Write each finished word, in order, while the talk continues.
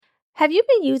Have you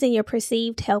been using your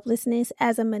perceived helplessness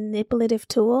as a manipulative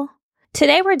tool?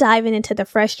 Today we're diving into the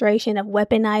frustration of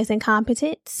weaponized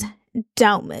incompetence.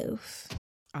 Don't move.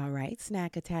 All right,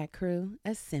 Snack Attack crew,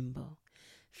 assemble.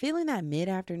 Feeling that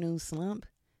mid-afternoon slump?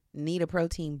 Need a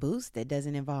protein boost that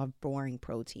doesn't involve boring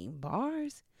protein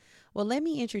bars? Well, let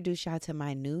me introduce y'all to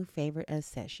my new favorite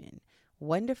obsession,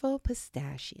 Wonderful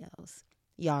Pistachios.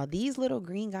 Y'all, these little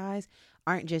green guys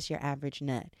aren't just your average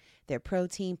nut. They're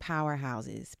protein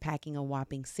powerhouses, packing a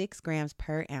whopping 6 grams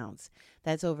per ounce.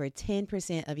 That's over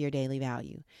 10% of your daily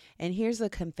value. And here's a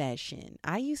confession.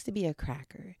 I used to be a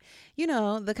cracker. You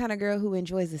know, the kind of girl who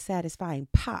enjoys the satisfying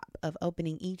pop of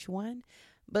opening each one.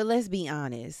 But let's be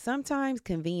honest, sometimes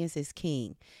convenience is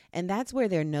king. And that's where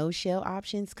their no-shell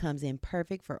options comes in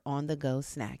perfect for on-the-go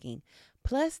snacking.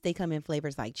 Plus, they come in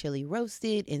flavors like chili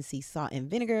roasted and sea salt and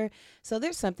vinegar. So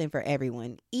there's something for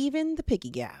everyone, even the picky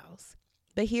gals.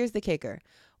 But here's the kicker.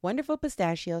 Wonderful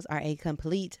Pistachios are a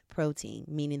complete protein,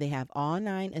 meaning they have all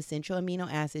 9 essential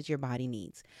amino acids your body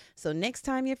needs. So next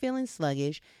time you're feeling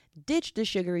sluggish, ditch the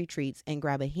sugary treats and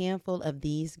grab a handful of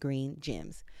these green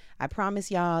gems. I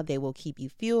promise y'all they will keep you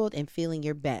fueled and feeling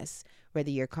your best, whether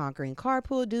you're conquering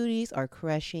carpool duties or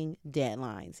crushing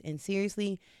deadlines. And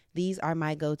seriously, these are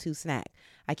my go-to snack.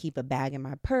 I keep a bag in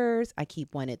my purse. I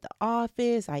keep one at the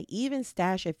office. I even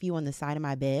stash a few on the side of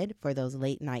my bed for those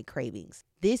late night cravings.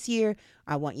 This year,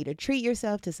 I want you to treat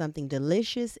yourself to something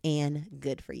delicious and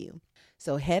good for you.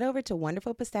 So head over to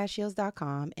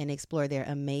wonderfulpistachios.com and explore their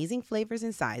amazing flavors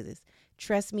and sizes.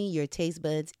 Trust me, your taste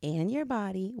buds and your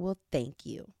body will thank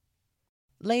you.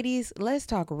 Ladies, let's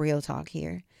talk real talk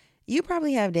here. You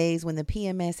probably have days when the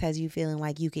PMS has you feeling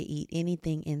like you could eat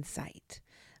anything in sight.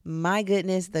 My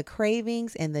goodness, the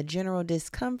cravings and the general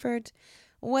discomfort.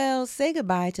 Well, say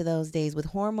goodbye to those days with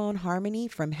Hormone Harmony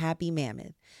from Happy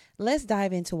Mammoth. Let's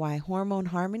dive into why Hormone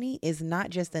Harmony is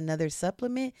not just another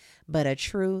supplement, but a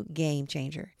true game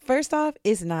changer. First off,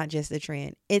 it's not just a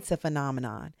trend, it's a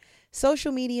phenomenon.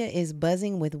 Social media is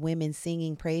buzzing with women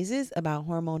singing praises about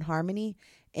Hormone Harmony.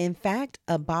 In fact,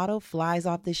 a bottle flies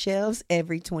off the shelves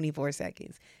every 24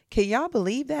 seconds. Can y'all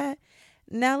believe that?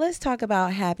 Now let's talk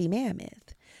about Happy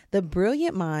Mammoth, the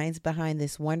brilliant minds behind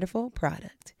this wonderful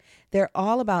product. They're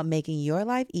all about making your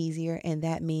life easier, and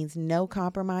that means no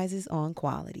compromises on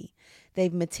quality.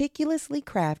 They've meticulously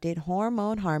crafted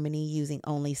Hormone Harmony using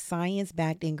only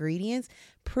science-backed ingredients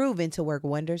proven to work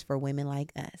wonders for women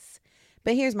like us.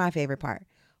 But here's my favorite part.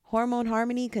 Hormone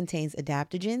Harmony contains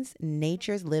adaptogens,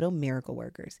 nature's little miracle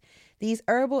workers. These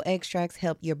herbal extracts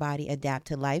help your body adapt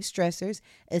to life stressors,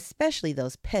 especially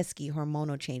those pesky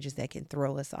hormonal changes that can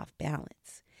throw us off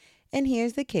balance. And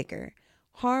here's the kicker.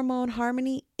 Hormone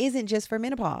Harmony isn't just for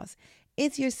menopause.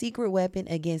 It's your secret weapon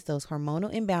against those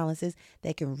hormonal imbalances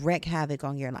that can wreak havoc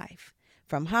on your life.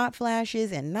 From hot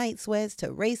flashes and night sweats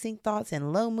to racing thoughts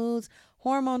and low moods,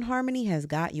 Hormone Harmony has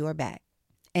got your back.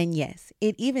 And yes,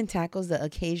 it even tackles the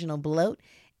occasional bloat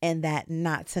and that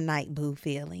not tonight boo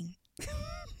feeling.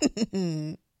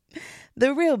 The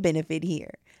real benefit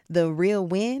here, the real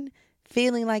win,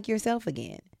 feeling like yourself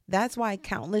again. That's why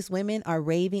countless women are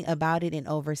raving about it in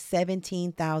over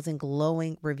 17,000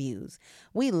 glowing reviews.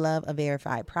 We love a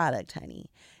verified product,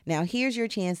 honey. Now here's your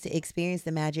chance to experience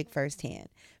the magic firsthand.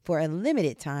 For a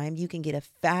limited time, you can get a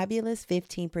fabulous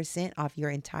 15% off your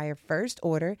entire first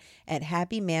order at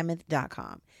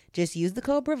happymammoth.com. Just use the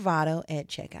code BRAVADO at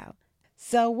checkout.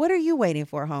 So what are you waiting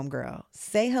for, homegirl?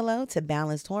 Say hello to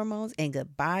balanced hormones and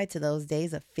goodbye to those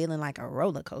days of feeling like a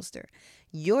roller coaster.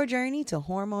 Your journey to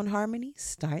Hormone Harmony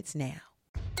starts now.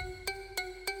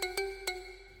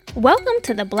 Welcome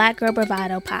to the Black Girl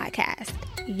Bravado podcast,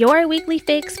 your weekly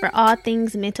fix for all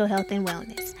things mental health and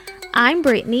wellness. I'm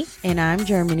Brittany. And I'm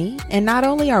Germany. And not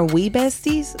only are we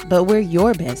besties, but we're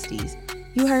your besties.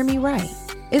 You heard me right.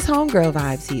 It's homegirl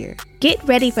vibes here. Get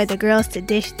ready for the girls to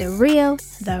dish the real,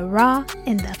 the raw,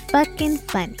 and the fucking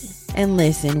funny. And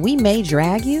listen, we may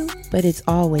drag you, but it's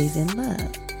always in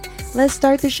love. Let's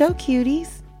start the show,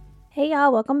 cuties. Hey,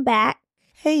 y'all. Welcome back.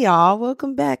 Hey, y'all.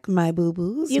 Welcome back, my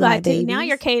boo-boos. You got to. Now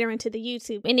you're catering to the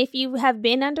YouTube. And if you have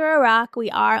been under a rock, we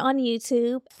are on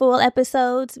YouTube. Full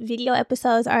episodes, video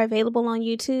episodes are available on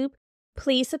YouTube.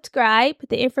 Please subscribe.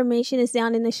 The information is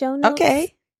down in the show notes.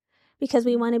 Okay. Because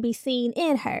we want to be seen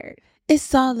and heard.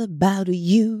 It's all about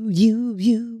YouTube.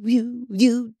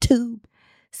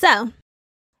 So,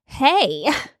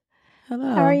 hey.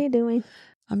 Hello. How are you doing?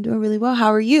 I'm doing really well.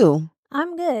 How are you?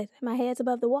 I'm good. My head's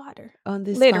above the water. On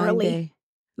this literally fine day.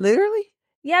 Literally?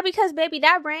 Yeah, because baby,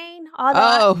 that rain,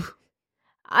 although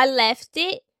I left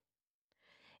it.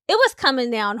 It was coming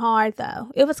down hard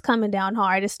though. It was coming down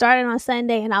hard. It started on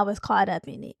Sunday and I was caught up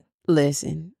in it.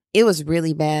 Listen, it was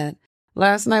really bad.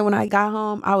 Last night when I got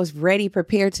home, I was ready,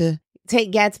 prepared to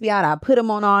take Gatsby out. I put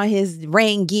him on all his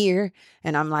rain gear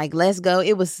and I'm like, let's go.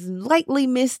 It was lightly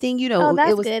misting, Oh,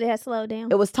 that's it was good. It has slowed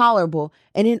down. It was tolerable.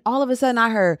 And then all of a sudden I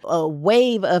heard a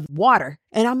wave of water.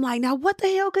 And I'm like, now what the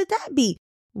hell could that be?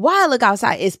 Why I look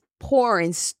outside, it's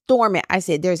pouring, storming. I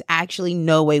said, there's actually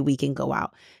no way we can go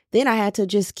out. Then I had to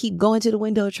just keep going to the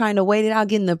window, trying to wait it out,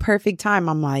 getting the perfect time.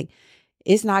 I'm like,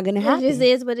 it's not going to happen. It just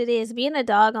is what it is. Being a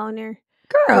dog owner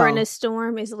during a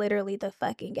storm is literally the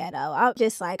fucking ghetto. I'm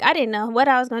just like, I didn't know what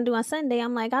I was going to do on Sunday.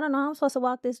 I'm like, I don't know how I'm supposed to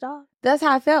walk this dog. That's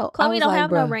how I felt. Chloe don't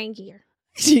have no rain gear.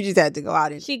 She just had to go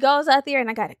out. She goes out there and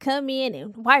I got to come in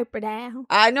and wipe her down.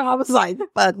 I know. I was like,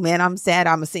 fuck, man, I'm sad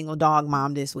I'm a single dog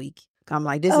mom this week. I'm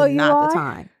like, this is not the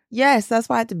time. Yes, that's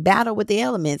why I had to battle with the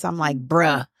elements. I'm like,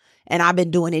 bruh. And I've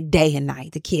been doing it day and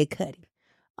night. The kid Cuddy.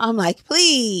 I'm like,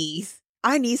 please,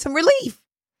 I need some relief.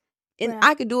 And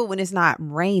I could do it when it's not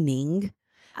raining.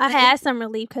 I had some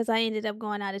relief because I ended up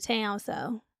going out of town.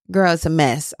 So, girl, it's a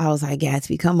mess. I was like,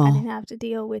 Gatsby, come on. I didn't have to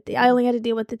deal with it. I only had to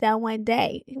deal with it that one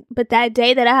day. But that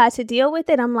day that I had to deal with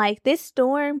it, I'm like, this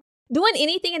storm, doing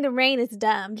anything in the rain is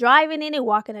dumb. Driving in it,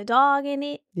 walking a dog in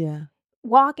it. Yeah.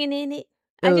 Walking in it.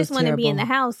 I just want to be in the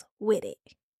house with it.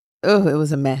 Oh, it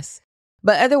was a mess.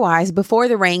 But otherwise, before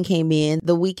the rain came in,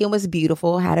 the weekend was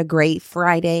beautiful. Had a great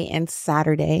Friday and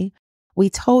Saturday.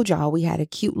 We told y'all we had a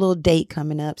cute little date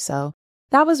coming up. So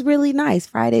that was really nice.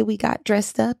 Friday, we got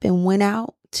dressed up and went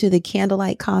out to the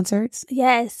candlelight concerts.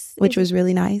 Yes. Which was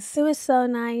really nice. It was so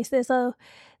nice.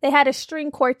 They had a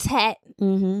string quartet.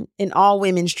 Mm-hmm. An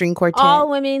all-women string quartet.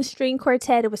 All-women string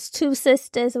quartet. It was two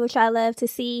sisters, which I love to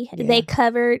see. Yeah. They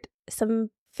covered some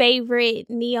favorite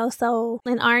neo-soul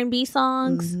and R&B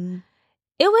songs. Mm-hmm.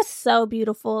 It was so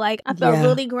beautiful. Like, I felt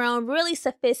really grown, really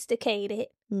sophisticated.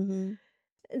 Mm-hmm.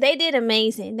 They did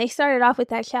amazing. They started off with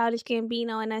that Childish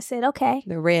Gambino, and I said, okay.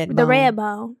 The red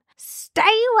bone.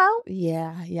 Stay woke.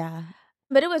 Yeah.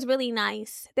 But it was really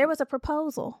nice. There was a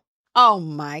proposal. Oh,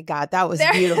 my God. That was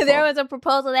beautiful. There was a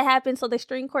proposal that happened. So the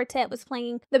string quartet was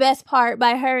playing the best part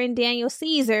by her and Daniel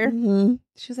Caesar. Mm-hmm.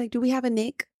 She was like, do we have a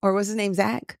Nick? Or was his name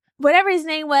Zach? Whatever his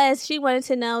name was, she wanted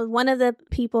to know, one of the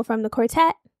people from the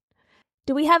quartet,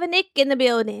 do we have a Nick in the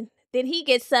building? Then he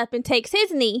gets up and takes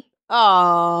his knee.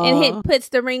 Oh. And puts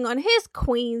the ring on his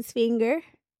queen's finger.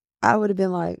 I would have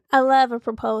been like, I love a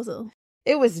proposal.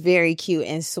 It was very cute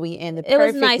and sweet. And it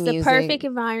was nice. Music. The perfect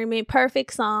environment,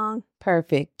 perfect song.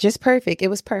 Perfect. Just perfect. It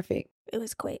was perfect. It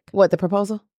was quick. What, the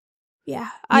proposal? Yeah.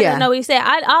 I don't know what he said.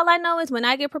 All I know is when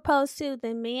I get proposed to,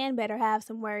 the man better have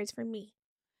some words for me.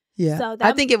 Yeah. So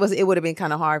I think it would have been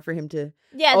kind of hard for him to.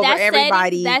 Yeah,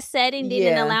 that setting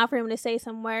didn't allow for him to say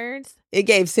some words. It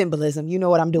gave symbolism. You know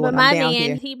what I'm doing. But my I'm down man,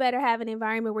 here. He better have an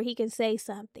environment where he can say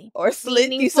something. Or slip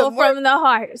me some from the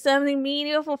heart. Something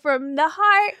meaningful from the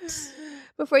heart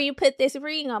before you put this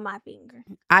ring on my finger.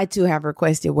 I too have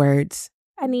requested words.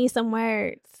 I need some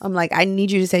words. I'm like, I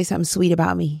need you to say something sweet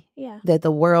about me. Yeah. That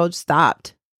the world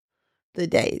stopped the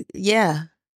day. Yeah.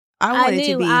 I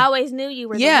always knew you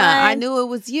were the one. I knew it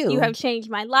was you. You have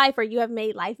changed my life, or you have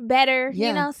made life better.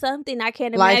 Yeah. Something. I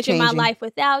can't imagine my life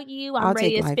without you. I'm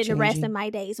ready to spend the rest of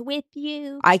my days with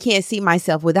you. I can't see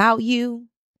myself without you.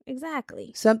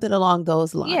 Exactly. Something along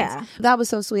those lines. Yeah. That was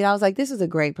so sweet. I was like, this is a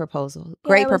great proposal.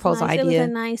 Great proposal nice. idea. It was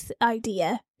a nice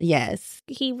idea. Yes.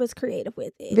 He was creative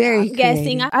with it. Very I'm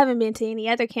guessing. I haven't been to any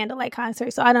other candlelight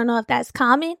concert, so I don't know if that's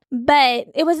common, but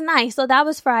it was nice. So that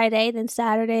was Friday. Then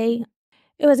Saturday,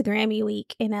 it was Grammy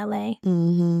week in LA.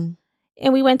 Mm-hmm.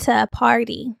 And we went to a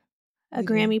party, a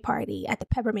Grammy party at the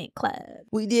Peppermint Club.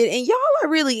 We did. And y'all are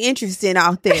really interesting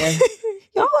out there.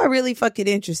 Y'all are really fucking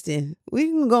interesting.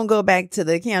 We're going to go back to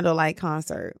the candlelight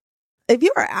concert. If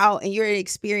you're out and you're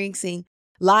experiencing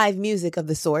live music of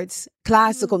the sorts,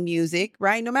 classical music,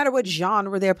 right? No matter what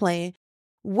genre they're playing,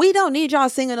 we don't need y'all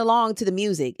singing along to the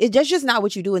music. That's just not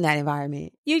what you do in that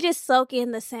environment. You just soak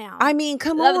in the sound. I mean,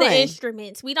 come on. Of the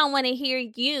instruments. We don't want to hear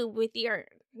you with your...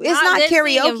 It's not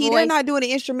karaoke. They're not doing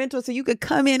the instrumental so you could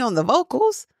come in on the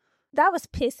vocals. That was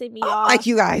pissing me off. Like,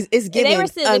 you guys, it's giving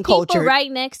uncultured. The people right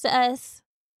next to us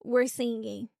were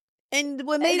singing. And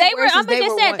what made it worse is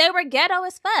they were ghetto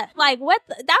as fuck. Like, what?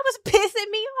 That was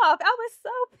pissing me off. I was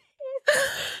so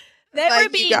pissed. They were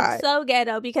being so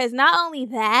ghetto because not only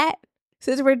that,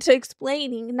 since we're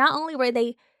explaining, not only were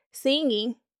they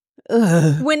singing,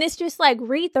 when it's just like,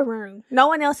 read the room. No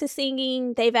one else is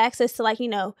singing. They've access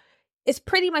to it's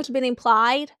pretty much been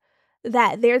implied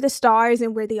that they're the stars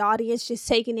and we're the audience just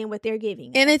taking in what they're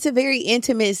giving. And it's a very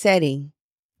intimate setting.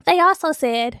 They also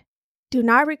said, do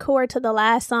not record to the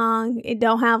last song. It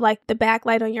don't have the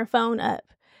backlight on your phone up.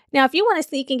 Now, if you want to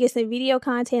sneak and get some video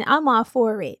content, I'm all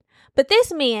for it. But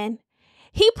this man,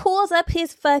 He pulls up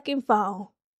his fucking phone.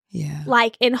 Yeah.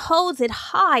 Like, and holds it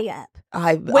high up.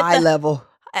 Eye level.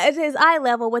 At his eye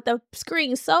level with the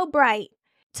screen so bright.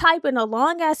 Typing a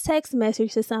long-ass text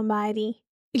message to somebody.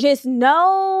 Just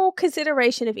no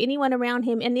consideration of anyone around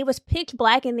him. And it was pitch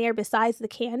black in there besides the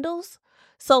candles.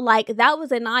 So, like, that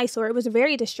was an eyesore. It was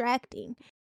very distracting.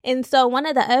 And so one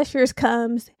of the ushers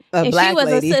comes. And she was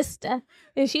a sister.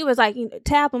 And she was like,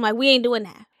 tap him like, we ain't doing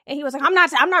that. And he was like, I'm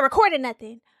not recording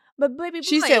nothing. But baby,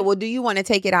 she said, well, do you want to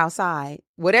take it outside?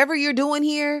 Whatever you're doing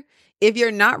here, if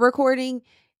you're not recording,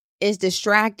 it's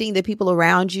distracting the people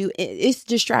around you. It's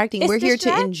distracting. We're here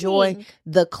to enjoy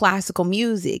the classical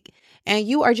music. And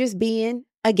you are just being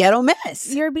a ghetto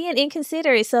mess. You're being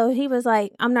inconsiderate. So he was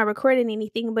like, I'm not recording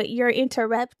anything, but you're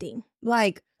interrupting.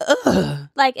 Like, ugh.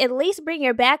 Like, at least bring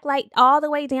your backlight all the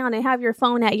way down and have your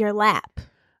phone at your lap.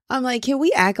 I'm like, can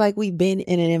we act like we've been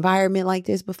in an environment like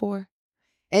this before?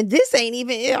 And this ain't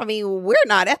even, I mean, we're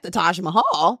not at the Taj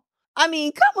Mahal. I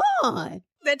mean, come on.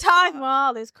 The Taj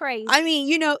Mahal is crazy. I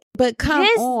mean, but come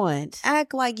on.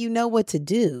 Act like you know what to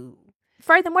do.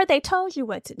 Furthermore, they told you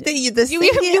what to do. The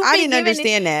singing, I didn't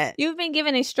understand that. You've been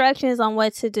given instructions on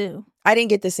what to do. I didn't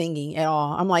get the singing at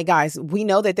all. I'm like, guys, we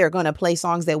know that they're going to play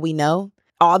songs that we know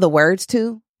all the words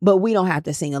to, but we don't have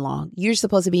to sing along. You're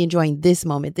supposed to be enjoying this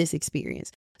moment, this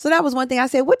experience. So that was one thing I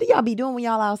said, what do y'all be doing when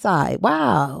y'all outside?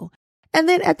 Wow. And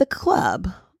then at the club,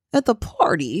 at the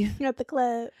party. At the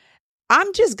club.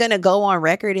 I'm just going to go on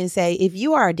record and say, if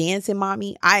you are a dancing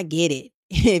mommy, I get it.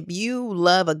 If you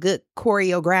love a good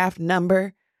choreographed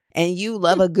number and you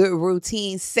love a good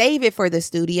routine, save it for the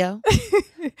studio.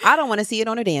 I don't want to see it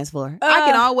on a dance floor. I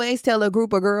can always tell a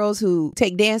group of girls who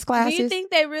take dance classes. Do you think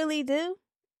they really do?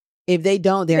 If they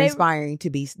don't, they're inspiring to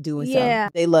be doing so.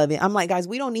 They love it. I'm like, guys,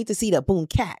 we don't need to see the boom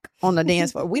cack on the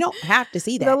dance floor. We don't have to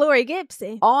see that. The Lori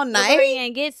Gibson. All night. Lori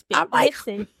Gibson. I'm like,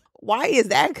 why is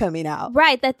that coming out?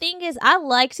 Right. The thing is, I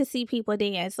like to see people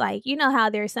dance. Like, you know how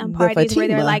there's some parties where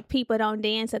they're like, people don't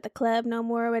dance at the club no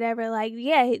more or whatever. Like,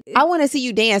 yeah. I want to see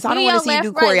you dance. I don't want to see you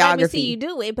do choreography. Let me see you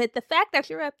do it. But the fact that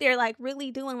you're up there like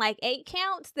really doing like 8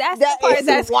 counts, that's the part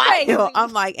that's crazy.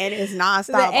 I'm like, and it's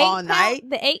nonstop all night.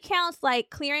 The 8 counts,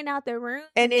 like clearing out the room.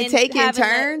 And then taking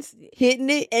turns, hitting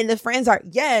it. And the friends are,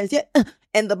 yes.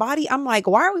 And the body, I'm like,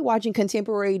 why are we watching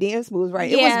contemporary dance moves,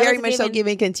 right? It was very much so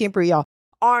giving contemporary, y'all.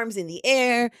 Arms in the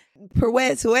air,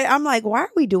 pirouettes. I'm like, why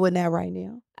are we doing that right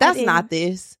now? That's not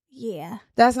this. Yeah.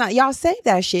 That's not. Y'all save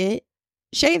that shit.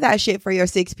 Shave that shit for your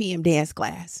 6 p.m. dance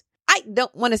class. I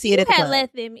don't want to see it at the club.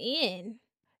 Let them in.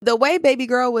 The way baby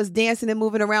girl was dancing and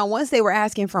moving around, once they were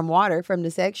asking for water from the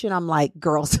section, I'm like,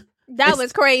 girls. That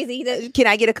was crazy. Can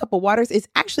I get a couple waters? It's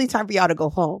actually time for y'all to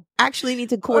go home. Actually need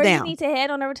to cool down. Or you need to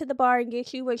head on over to the bar and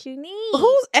get you what you need.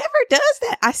 Who's ever does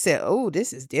that? I said, oh,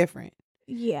 this is different.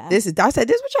 Yeah. I said,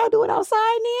 this what y'all doing outside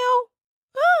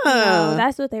now? No,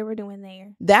 that's what they were doing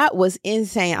there. That was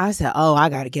insane. I said, oh, I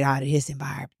got to get out of this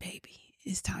environment, baby.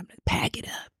 It's time to pack it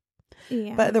up.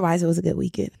 Yeah. But otherwise, it was a good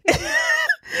weekend.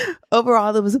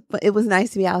 Overall, it was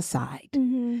nice to be outside.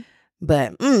 Mm-hmm.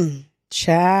 But,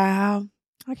 child.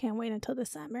 I can't wait until the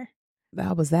summer.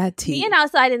 That was that tea. Being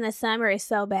outside in the summer is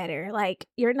so better. Like,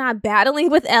 you're not battling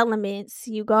with elements.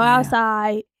 You go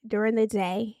outside during the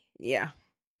day. Yeah.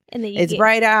 And then it's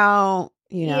bright out.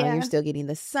 You're still getting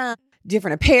the sun.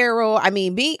 Different apparel. I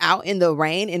mean, being out in the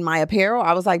rain in my apparel,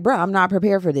 I was like, bro, I'm not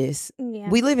prepared for this. Yeah.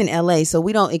 We live in LA, so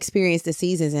we don't experience the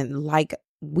seasons and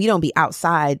we don't be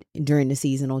outside during the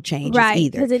seasonal changes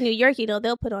either. Because in New York,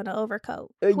 they'll put on an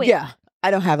overcoat. Yeah.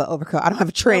 I don't have an overcoat. I don't have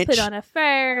a trench. They'll put on a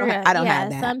fur. I don't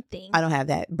have that. Something. I don't have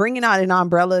that. Bringing out an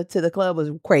umbrella to the club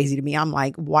was crazy to me. I'm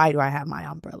like, why do I have my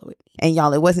umbrella with me? And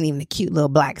y'all, it wasn't even a cute little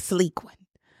black sleek one.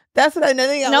 That's what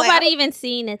another thing. Nobody even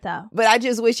seen it though. But I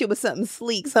just wish it was something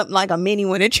sleek, something like a mini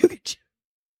one that you could.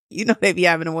 They be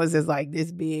having the ones that's like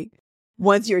this big.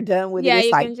 Once you're done with it,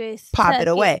 it's like just pop it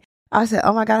away. I said,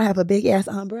 oh my God, I have a big ass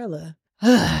umbrella.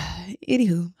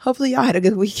 Anywho, hopefully y'all had a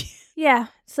good weekend. Yeah,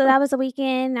 so that was a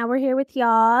weekend. Now we're here with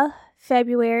y'all.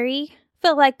 February.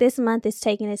 Feel like this month is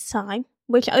taking its time,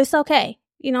 which it's okay.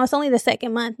 It's only the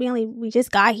second month. We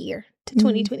just got here to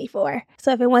 2024.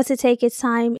 So if it wants to take its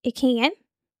time, it can.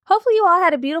 Hopefully you all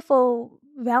had a beautiful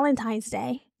Valentine's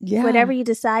Day. Yeah. Whatever you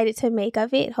decided to make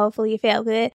of it, hopefully you felt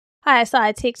good. I saw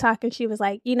a TikTok and she was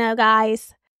like,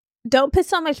 guys, don't put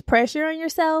so much pressure on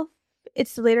yourself.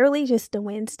 It's literally just a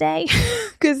Wednesday.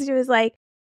 Because she was like,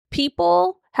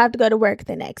 people have to go to work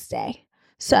the next day.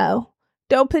 So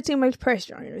don't put too much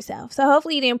pressure on yourself. So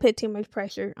hopefully you didn't put too much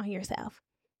pressure on yourself.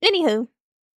 Anywho,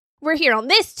 we're here on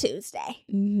this Tuesday.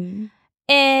 Mm-hmm.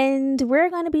 And we're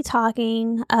going to be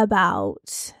talking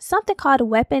about something called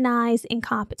weaponized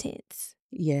incompetence.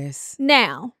 Yes.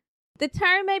 Now, the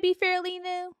term may be fairly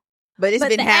new, but it's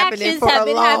been happening for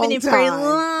a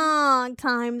long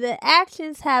time. The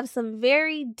actions have some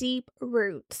very deep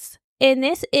roots. And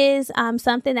this is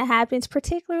something that happens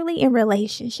particularly in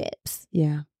relationships.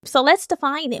 Yeah. So let's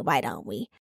define it, why don't we?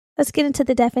 Let's get into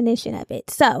the definition of it.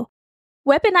 So,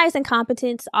 weaponized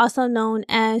incompetence, also known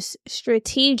as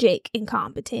strategic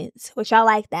incompetence, which I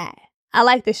like that. I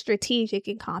like the strategic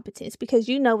incompetence because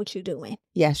you know what you're doing.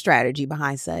 Yeah, strategy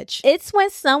behind such. It's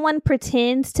when someone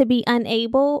pretends to be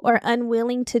unable or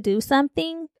unwilling to do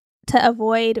something to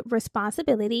avoid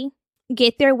responsibility,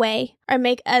 get their way, or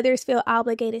make others feel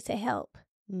obligated to help.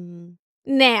 Mm-hmm.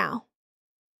 Now,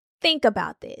 think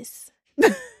about this.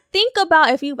 Think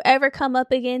about if you've ever come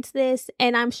up against this,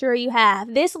 and I'm sure you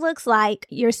have. This looks like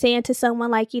you're saying to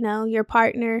someone like, your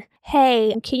partner,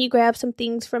 hey, can you grab some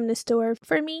things from the store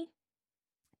for me?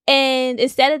 And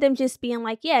instead of them just being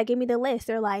like, yeah, give me the list,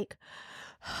 they're like,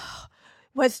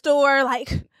 what store?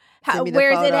 Like,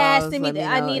 where's it at? Send me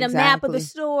I need a map of the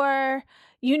store.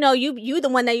 You the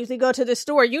one that usually go to the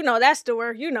store. You know that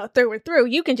store, through and through.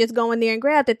 You can just go in there and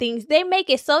grab the things. They make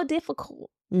it so difficult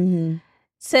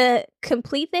to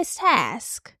complete this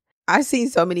task. I've seen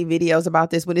so many videos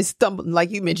about this when it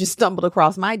stumbled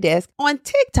across my desk on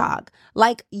TikTok.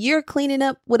 Like you're cleaning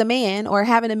up with a man or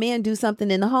having a man do something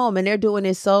in the home and they're doing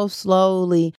it so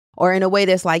slowly or in a way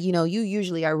that's like, you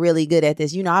usually are really good at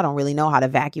this. I don't really know how to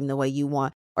vacuum the way you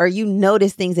want. Or you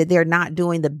notice things that they're not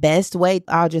doing the best way.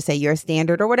 I'll just say your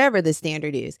standard or whatever the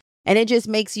standard is. And it just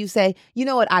makes you say, you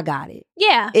know what? I got it.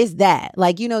 Yeah. It's that.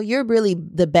 Like, you're really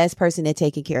the best person at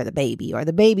taking care of the baby, or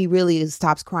the baby really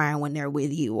stops crying when they're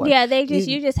with you. Or yeah,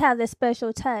 you just have this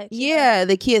special touch. Yeah,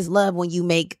 the kids love when you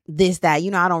make this, that.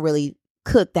 I don't really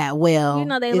cook that well.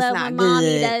 They love when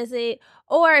mommy does it.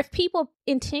 Or if people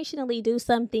intentionally do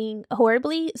something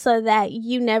horribly so that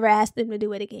you never ask them to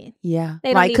do it again. Yeah. They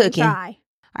don't like even cooking. try.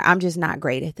 I'm just not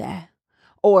great at that.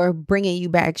 Or bringing you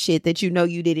back shit that you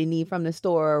didn't need from the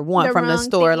store or want from the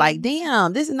store. Thing. Like,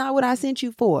 damn, this is not what I sent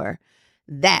you for.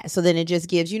 That. So then it just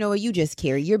gives, you just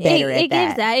carry. You're better at that. It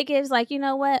gives that. It gives like,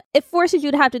 what? It forces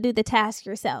you to have to do the task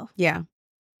yourself. Yeah.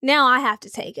 Now I have to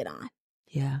take it on.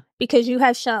 Yeah. Because you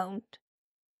have shown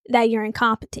that you're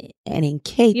incompetent. And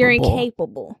incapable. You're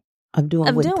incapable. Of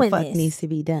doing what the fuck needs to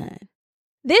be done.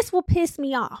 This will piss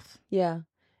me off. Yeah.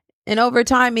 And over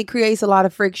time, it creates a lot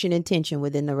of friction and tension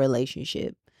within the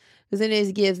relationship. Because then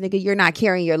it gives, you're not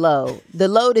carrying your load. The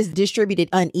load is distributed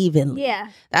unevenly. Yeah.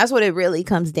 That's what it really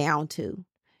comes down to.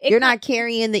 You're not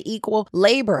carrying the equal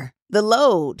labor, the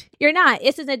load. You're not.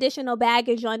 It's an additional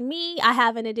baggage on me. I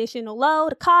have an additional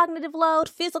load, cognitive load,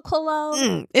 physical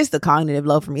load. It's the cognitive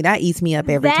load for me. That eats me up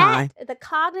every time. The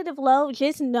cognitive load,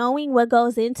 just knowing what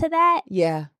goes into that.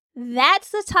 Yeah.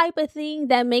 That's the type of thing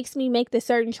that makes me make the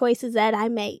certain choices that I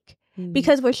make.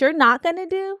 Because what you're not going to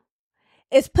do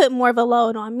is put more of a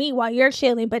load on me while you're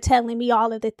chilling, but telling me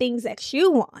all of the things that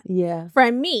you want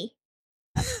from me.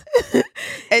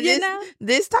 And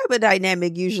this type of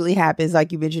dynamic usually happens,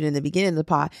 like you mentioned in the beginning of the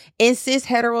pod, in cis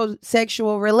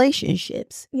heterosexual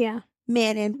relationships. Yeah.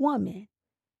 Man and woman.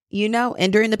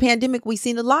 And during the pandemic, we've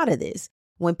seen a lot of this.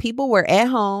 When people were at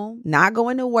home, not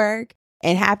going to work,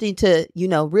 and having to,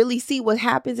 really see what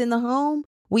happens in the home,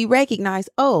 we recognize,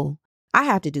 oh, I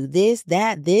have to do this,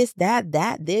 that,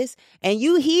 this. And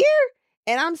you here,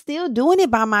 and I'm still doing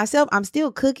it by myself. I'm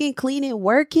still cooking, cleaning,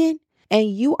 working. And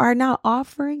you are not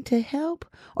offering to help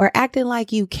or acting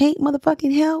like you can't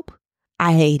motherfucking help.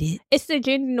 I hate it. It's the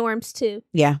gender norms too.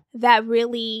 Yeah. That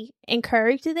really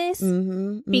encourage this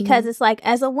because it's like,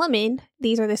 as a woman,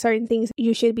 these are the certain things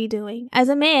you should be doing. As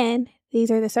a man,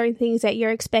 these are the certain things that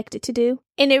you're expected to do.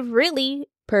 And it really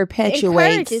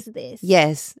encourages this.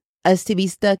 Yes. Us to be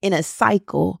stuck in a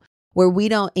cycle where we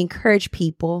don't encourage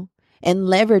people and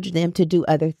leverage them to do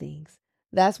other things.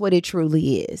 That's what it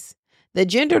truly is. The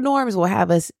gender norms will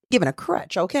have us given a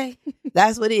crutch, okay?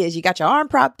 That's what it is. You got your arm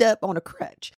propped up on a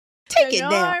crutch. Take it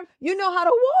down. You know how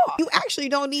to walk. You actually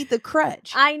don't need the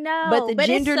crutch. I know. But the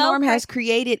gender norm has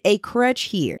created a crutch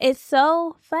here. It's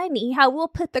so funny how we'll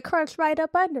put the crutch right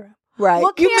up under them. Right.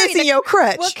 You're missing your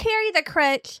crutch. We'll carry the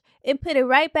crutch and put it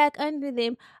right back under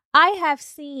them. I have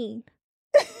seen.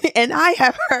 And I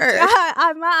have heard.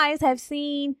 My eyes have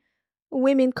seen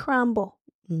women crumble.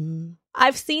 Mm-hmm.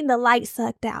 I've seen the light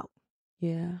sucked out.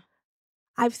 Yeah.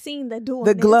 I've seen the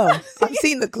glow. I've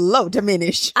seen the glow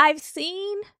diminish. I've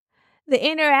seen the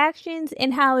interactions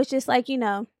and how it's just like,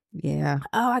 Yeah.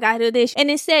 Oh, I gotta do this. And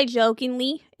it said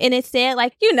jokingly. And it said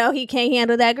like, he can't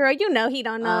handle that girl. He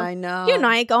don't know. I know.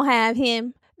 I ain't gonna have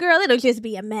him. girl, it'll just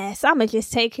be a mess. I'm going to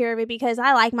just take care of it because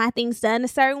I like my things done a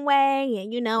certain way.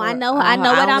 And, you know, I know what I'm doing.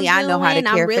 I know how to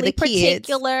care I'm really for the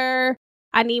particular.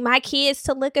 I need my kids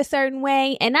to look a certain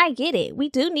way. And I get it. We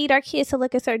do need our kids to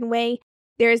look a certain way.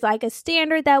 There's like a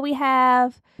standard that we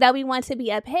have that we want to be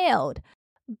upheld.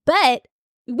 But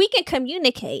we can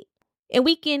communicate and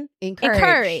we can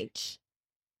encourage.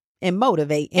 And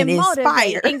motivate and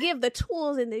inspire. And give the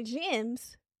tools and the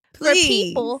gems for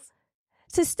people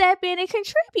to step in and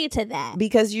contribute to that.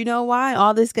 Because you know why?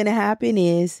 All that's going to happen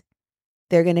is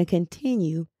they're going to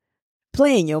continue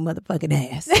playing your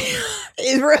motherfucking ass.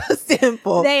 It's real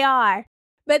simple. They are.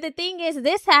 But the thing is,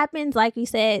 this happens, like you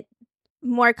said,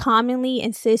 more commonly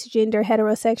in cisgender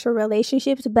heterosexual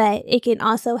relationships, but it can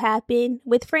also happen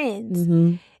with friends.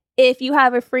 Mm-hmm. If you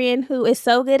have a friend who is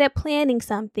so good at planning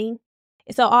something,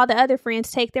 so all the other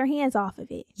friends take their hands off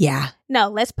of it. Yeah. No,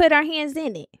 let's put our hands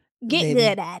in it. Get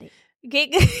good at it.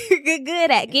 Get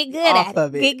good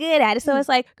at it. So it's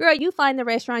like, girl, you find the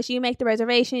restaurants, you make the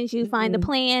reservations, you find the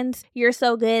plans. You're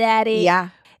so good at it. Yeah.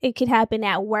 It can happen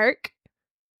at work.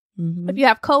 Mm-hmm. If you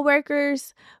have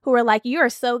coworkers who are like, you're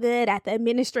so good at the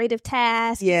administrative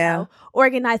tasks, you know,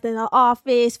 organizing the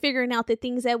office, figuring out the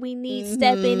things that we need,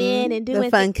 stepping in and doing the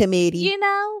fun committee. You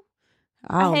know,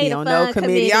 I don't be on no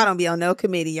committee. I don't be on no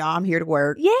committee, y'all. I'm here to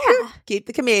work. Yeah. Keep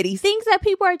the committees. Things that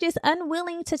people are just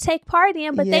unwilling to take part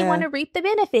in, but they want to reap the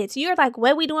benefits. You're like,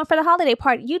 what are we doing for the holiday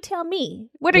party? You tell me.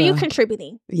 What are you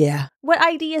contributing? Yeah. What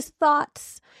ideas,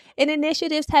 thoughts, and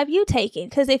initiatives have you taken?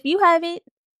 Because if you haven't,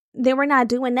 then we're not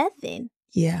doing nothing.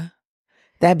 Yeah.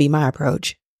 That'd be my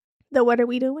approach. The what are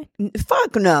we doing?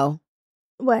 Fuck no.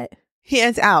 What?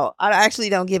 Hands out. I actually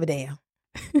don't give a damn.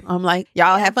 I'm like,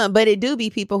 y'all have fun. But it do be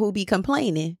people who be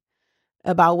complaining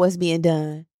about what's being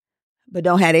done, but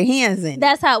don't have their hands in it.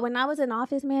 That's how, when I was an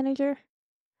office manager,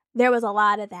 there was a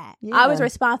lot of that. Yeah. I was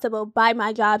responsible by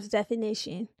my job's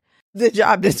definition. The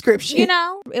job description. You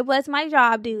know, it was my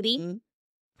job duty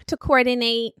to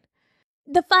coordinate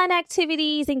the fun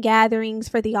activities and gatherings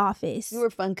for the office. We were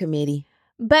a fun committee.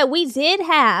 But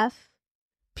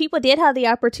people did have the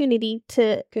opportunity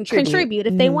to contribute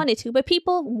if they wanted to, but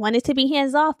people wanted to be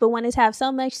hands off, but wanted to have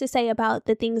so much to say about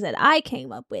the things that I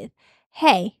came up with.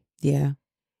 Hey. Yeah.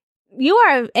 You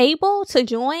are able to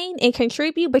join and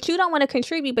contribute, but you don't want to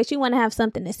contribute, but you want to have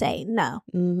something to say. No.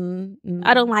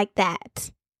 I don't like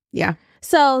that. Yeah.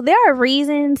 So there are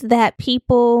reasons that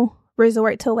people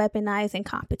resort to weaponize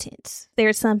incompetence.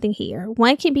 There's something here.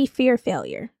 One can be fear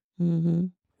failure. Mm-hmm.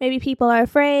 Maybe people are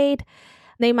afraid.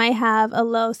 They might have a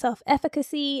low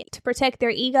self-efficacy to protect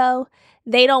their ego.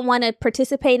 They don't want to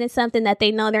participate in something that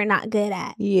they know they're not good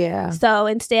at. Yeah. So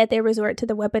instead, they resort to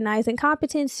the weaponized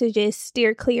incompetence to just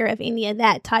steer clear of any of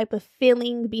that type of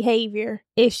feeling, behavior,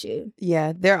 issue.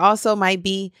 Yeah. There also might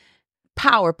be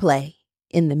power play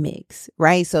in the mix,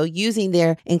 right? So using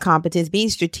their incompetence, being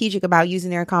strategic about using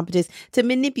their incompetence to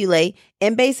manipulate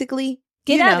and basically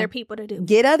Get other people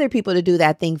to do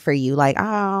that thing for you. Like,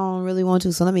 I don't really want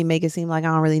to, so let me make it seem like I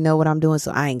don't really know what I'm doing,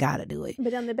 so I ain't got to do it.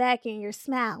 But on the back end, you're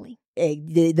smiling.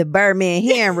 The Birdman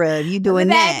hand rub, you doing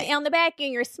that. On the back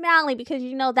end, you're smiling because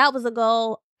you know that was a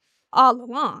goal all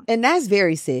along. And that's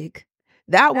very sick.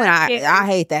 That one, I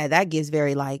hate that. That gets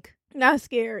very like... That's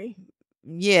scary.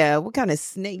 Yeah, what kind of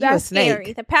snake? That's you a snake.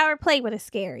 Scary. The power play with is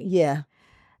scary. Yeah.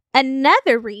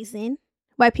 Another reason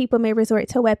why people may resort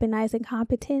to weaponized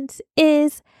incompetence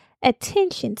is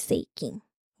attention seeking.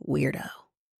 Weirdo.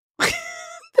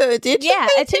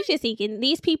 Attention seeking.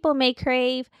 These people may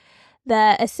crave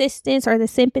the assistance or the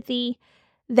sympathy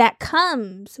that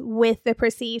comes with the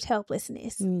perceived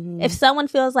helplessness. Mm-hmm. If someone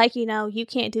feels like, you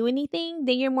can't do anything,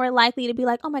 then you're more likely to be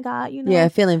like, oh my God, Yeah,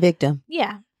 feeling victim.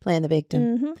 Yeah. Playing the victim.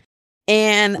 Mm-hmm.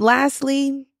 And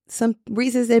lastly, some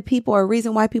reason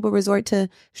why people resort to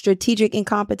strategic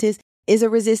incompetence is a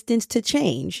resistance to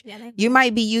change. Yeah, you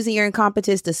might be using your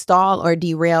incompetence to stall or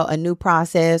derail a new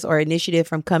process or initiative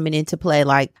from coming into play.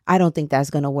 Like, I don't think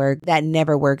that's going to work. That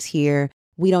never works here.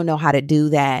 We don't know how to do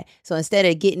that. So instead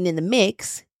of getting in the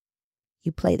mix,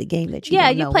 you play the game that you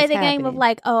don't know you play the happening. Game of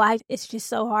like, it's just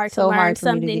so hard to learn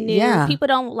something new. Yeah. People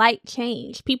don't like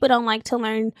change. People don't like to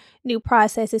learn new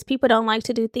processes. People don't like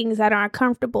to do things that are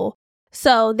uncomfortable.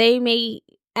 So they may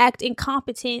act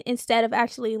incompetent instead of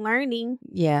actually learning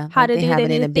how to do the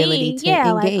new thing.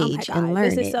 Engage and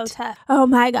learn this is so tough. Oh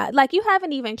my God. Like, you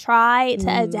haven't even tried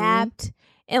to adapt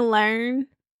and learn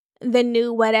the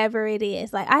new whatever it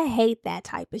is. Like, I hate that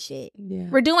type of shit. Yeah.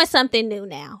 We're doing something new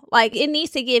now. Like, it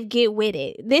needs to get with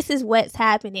it. This is what's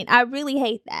happening. I really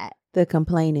hate that. The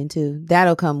complaining too.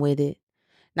 That'll come with it.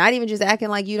 Not even just acting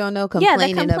like you don't know,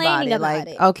 complaining about it.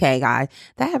 Like, okay, guys,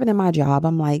 that happened in my job.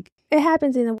 I'm like, It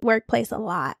happens in the workplace a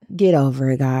lot. Get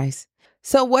over it, guys.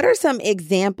 So what are some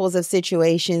examples of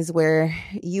situations where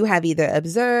you have either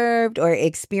observed or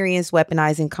experienced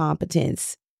weaponized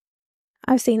incompetence?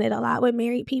 I've seen it a lot with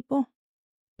married people.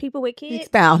 People with kids.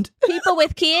 Expound. People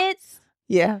with kids.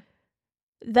 Yeah.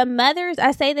 The mothers,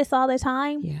 I say this all the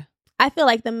time. Yeah. I feel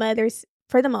like the mothers,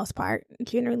 for the most part,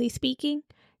 generally speaking,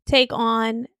 take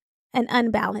on an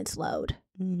unbalanced load.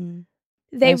 Mm-hmm.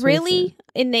 They really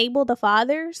enable the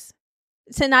fathers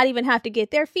to not even have to get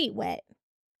their feet wet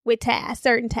with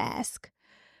certain tasks.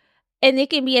 And it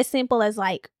can be as simple as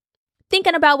like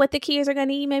thinking about what the kids are going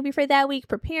to eat maybe for that week,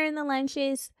 preparing the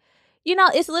lunches. You know,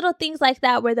 it's little things like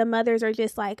that where the mothers are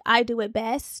just like, I do it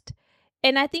best.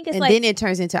 And I think it's and like... then it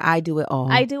turns into I do it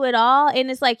all. I do it all. And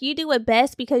it's like you do it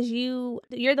best because you're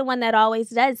the one that always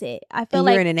does it. I feel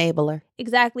like... you're an enabler.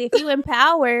 Exactly. If you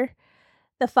empower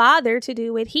the father to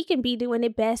do it, he can be doing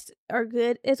it best or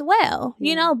good as well. Yeah.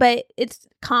 You know, but it's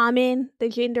common, the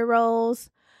gender roles,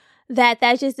 that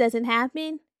just doesn't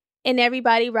happen. And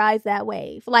everybody rides that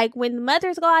wave. Like when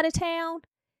mothers go out of town,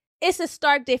 it's a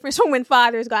stark difference from when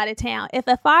fathers go out of town. If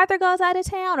a father goes out of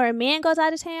town or a man goes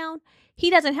out of town, he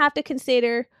doesn't have to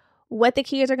consider what the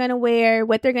kids are going to wear,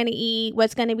 what they're going to eat,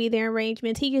 what's going to be their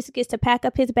arrangements. He just gets to pack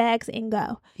up his bags and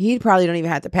go. He probably don't even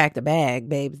have to pack the bag,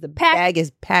 babes. The bag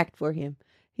is packed for him.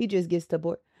 He just gets to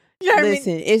board.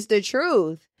 Listen, it's the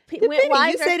truth.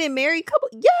 You said in married couple.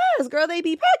 Yes, girl, they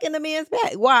be packing the man's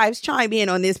bag. Wives, chime in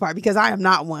on this part because I am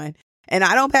not one. And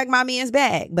I don't pack my man's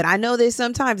bag. But I know that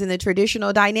sometimes in the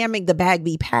traditional dynamic, the bag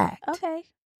be packed. Okay.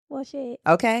 Well, shit.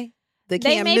 Okay. The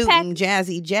Cam Newton,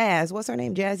 Jazzy Jazz. What's her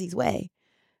name? Jazzy's Way.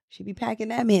 She be packing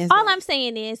that man's All bag. I'm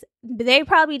saying is they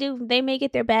probably do. They may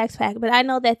get their bags packed. But I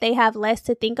know that they have less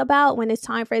to think about when it's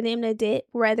time for them to dip.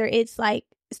 Whether it's like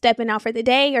stepping out for the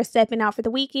day or stepping out for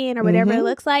the weekend or whatever it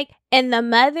looks like. And the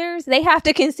mothers, they have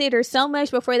to consider so much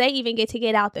before they even get to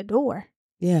get out the door.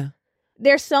 Yeah.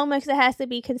 There's so much that has to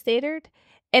be considered.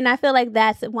 And I feel like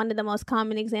that's one of the most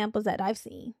common examples that I've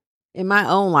seen. In my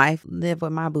own life, live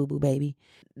with my boo-boo baby.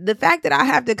 The fact that I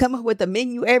have to come up with a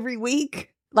menu every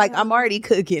week, like I'm already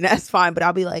cooking, that's fine. But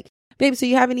I'll be like, babe, so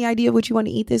you have any idea what you want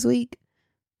to eat this week?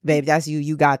 Babe, that's you.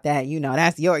 You got that. You know,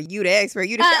 that's you the expert.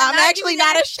 You the chef. I'm actually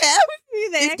not a chef.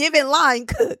 It's giving line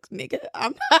cook, nigga.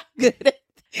 I'm not good at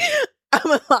it.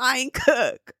 I'm a line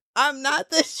cook. I'm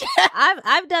not the chef.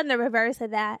 I've done the reverse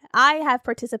of that. I have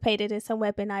participated in some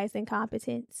weaponized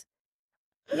incompetence.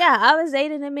 Yeah, I was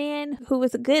dating a man who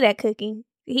was good at cooking.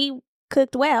 He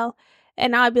cooked well.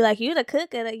 And I'd be like, you the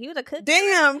cook.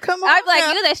 Damn, come on. I'd be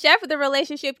like, you the chef of the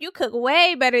relationship. You cook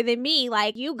way better than me.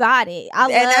 Like, you got it.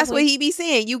 And that's what he be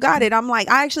saying. You got it. I'm like,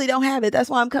 I actually don't have it. That's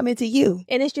why I'm coming to you.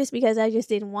 And it's just because I just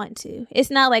didn't want to.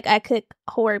 It's not like I cook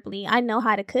horribly. I know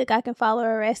how to cook. I can follow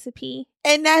a recipe.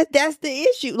 And that's the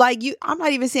issue. Like I'm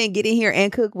not even saying get in here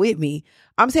and cook with me.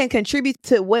 I'm saying contribute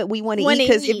to what we want to eat.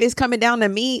 Because if it's coming down to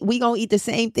me, we gonna eat the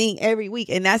same thing every week.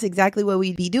 And that's exactly what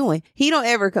we be doing. He don't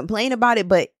ever complain about it,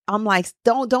 but I'm like,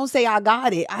 don't say I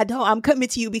got it. I don't. I'm coming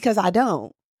to you because I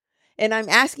don't. And I'm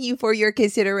asking you for your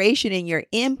consideration and your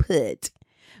input.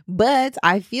 But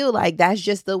I feel like that's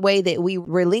just the way that we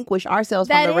relinquish ourselves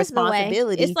from the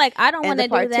responsibility. It's like, I don't want to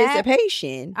do that.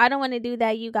 Participation. I don't want to do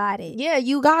that. You got it. Yeah,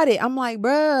 you got it. I'm like,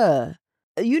 bruh,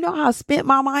 you know how spent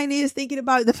my mind is thinking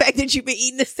about the fact that you've been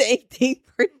eating the same thing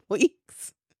for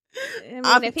weeks.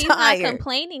 I mean, if he's not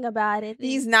complaining about it,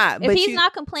 he's not. If he's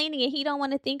not complaining and he don't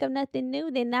want to think of nothing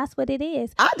new, then that's what it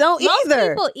is. I don't either. Most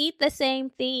people eat the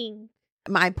same thing.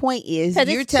 My point is,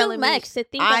 you're telling me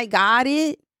I got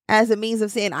it as a means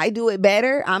of saying I do it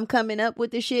better. I'm coming up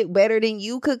with the shit better than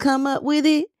you could come up with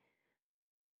it.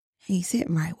 He's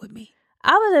sitting right with me.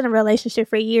 I was in a relationship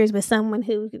for years with someone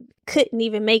who couldn't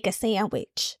even make a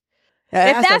sandwich.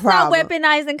 If that's not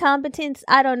weaponized incompetence,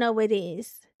 I don't know what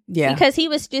is. Yeah. Because he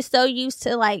was just so used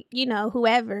to, like, you know,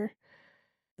 whoever.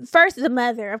 First, the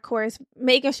mother, of course,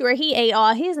 making sure he ate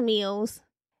all his meals.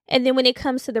 And then when it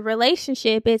comes to the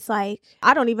relationship, it's like,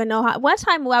 I don't even know how. One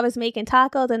time I was making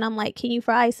tacos and I'm like, can you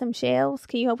fry some shells?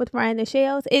 Can you help with frying the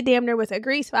shells? It damn near was a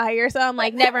grease fire. So I'm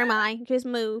like, never mind. Just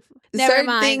move. Never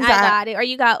mind. I got it. Or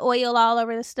you got oil all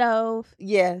over the stove.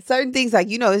 Yeah. Certain things like,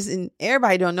 you know,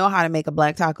 everybody don't know how to make a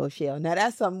black taco shell. Now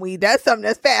that's something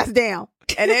that's passed down.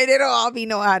 And they don't all be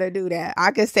know how to do that.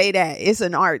 I could say that. It's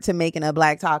an art to making a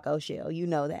black taco shell. You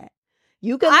know that.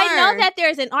 You can learn. I know that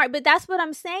there's an art, but that's what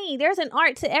I'm saying. There's an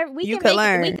art to every. We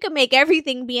can make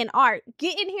everything be an art.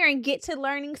 Get in here and get to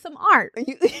learning some art.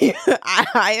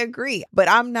 I agree, but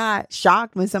I'm not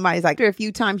shocked when somebody's like, after a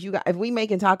few times if we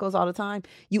making tacos all the time,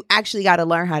 you actually got to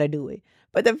learn how to do it.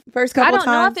 But the first couple times, I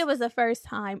don't know if it was the first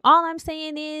time. All I'm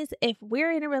saying is, if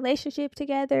we're in a relationship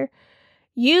together,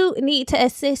 you need to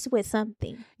assist with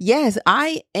something. Yes,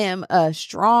 I am a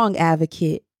strong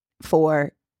advocate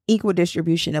for equal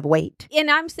distribution of weight.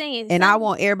 And I'm saying, and I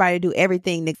want everybody to do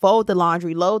everything, to fold the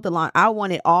laundry, load the laundry. I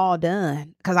want it all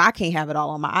done because I can't have it all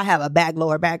on I have a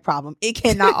lower back problem. It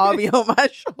cannot all be on my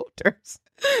shoulders.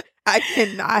 I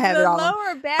cannot have it all.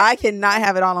 I cannot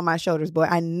have it all on my shoulders, boy.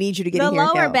 I need you to get in here.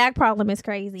 The lower back problem is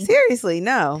crazy. Seriously,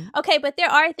 no. Okay, but there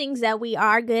are things that we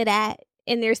are good at,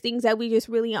 and there's things that we just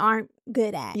really aren't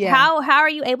good at. Yeah. How are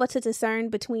you able to discern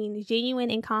between genuine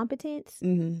incompetence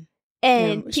and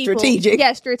people, strategic?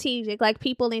 Yeah, strategic. Like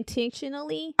people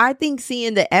intentionally. I think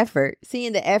seeing the effort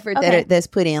that's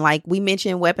put in. Like we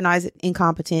mentioned, weaponized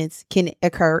incompetence can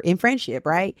occur in friendship,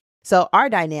 right? So our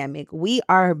dynamic, we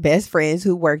are best friends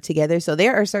who work together. So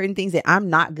there are certain things that I'm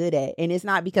not good at. And it's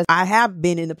not because I have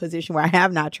been in a position where I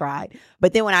have not tried.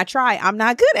 But then when I try, I'm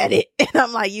not good at it. And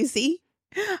I'm like, you see,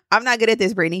 I'm not good at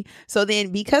this, Brittany. So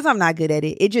then because I'm not good at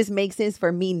it, it just makes sense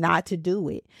for me not to do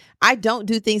it. I don't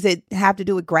do things that have to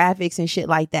do with graphics and shit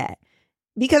like that.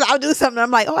 Because I'll do something,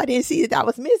 I'm like, oh, I didn't see that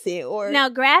was missing. Or now,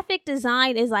 graphic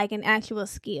design is like an actual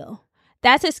skill.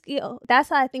 That's a skill. That's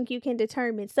how I think you can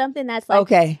determine something that's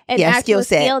like an actual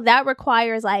skill that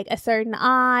requires like a certain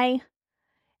eye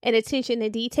and attention to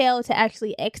detail to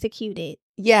actually execute it.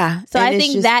 Yeah. So I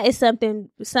think that is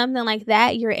something like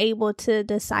that you're able to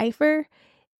decipher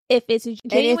if it's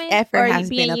genuine or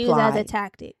being used as a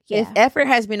tactic. Yeah. If effort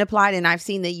has been applied and I've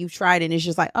seen that you've tried and it's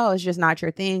just like, oh, it's just not your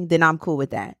thing, then I'm cool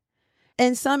with that.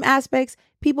 In some aspects,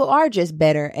 people are just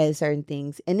better at certain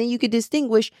things. And then you could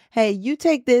distinguish, hey, you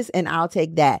take this and I'll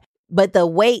take that. But the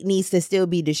weight needs to still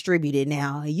be distributed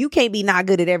now. You can't be not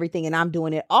good at everything and I'm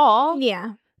doing it all.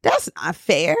 Yeah. That's not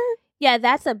fair. Yeah,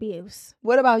 that's abuse.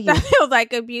 What about you? That feels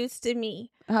like abuse to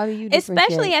me. How do you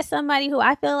especially as somebody who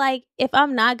I feel like if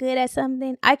I'm not good at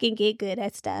something, I can get good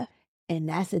at stuff. And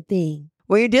that's the thing.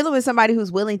 When you're dealing with somebody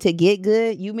who's willing to get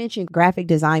good, you mentioned graphic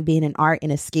design being an art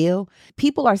and a skill.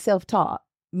 People are self-taught.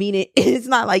 Meaning it's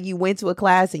not like you went to a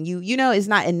class and you know, it's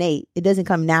not innate. It doesn't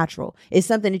come natural. It's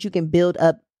something that you can build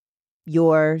up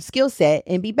your skill set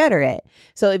and be better at.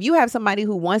 So if you have somebody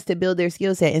who wants to build their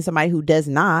skill set and somebody who does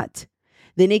not,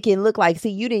 then it can look like, see,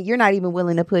 you're not even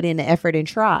willing to put in the effort and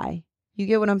try. You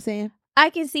get what I'm saying? I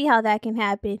can see how that can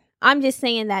happen. I'm just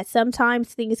saying that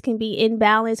sometimes things can be in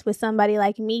balance with somebody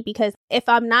like me because if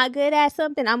I'm not good at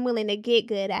something, I'm willing to get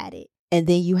good at it. And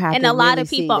then you have and to a lot really of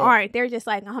people aren't. They're just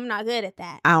like, I'm not good at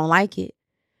that. I don't like it.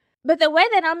 But the way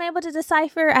that I'm able to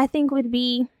decipher, I think would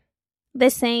be the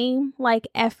same, like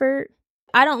effort.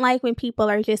 I don't like when people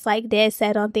are just like dead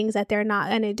set on things that they're not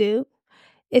going to do,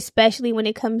 especially when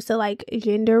it comes to like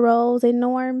gender roles and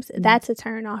norms. Mm-hmm. That's a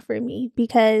turn off for me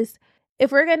because if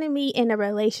we're going to be in a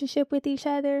relationship with each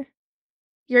other,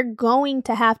 you're going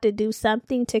to have to do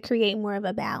something to create more of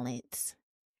a balance.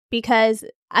 Because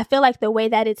I feel like the way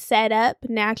that it's set up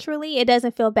naturally, it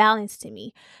doesn't feel balanced to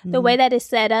me. Mm-hmm. The way that it's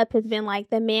set up has been like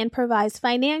the man provides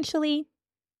financially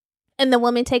and the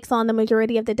woman takes on the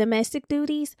majority of the domestic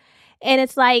duties. And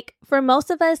it's like, for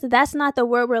most of us, that's not the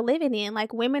world we're living in.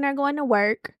 Like, women are going to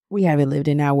work. We haven't lived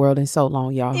in that world in so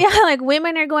long, y'all. Yeah, like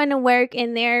women are going to work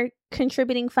and they're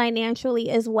contributing financially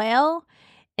as well.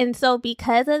 And so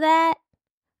because of that,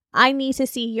 I need to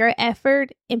see your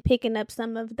effort in picking up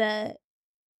some of the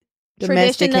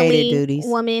traditionally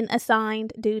woman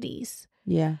assigned duties.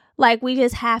 Yeah. Like we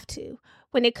just have to.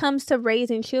 When it comes to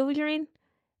raising children,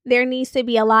 there needs to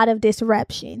be a lot of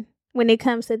disruption when it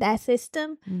comes to that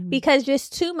system because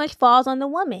just too much falls on the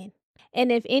woman.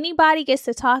 And if anybody gets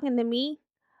to talking to me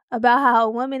about how a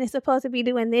woman is supposed to be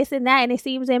doing this and that and it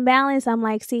seems imbalanced, I'm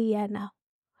like, see, yeah, no.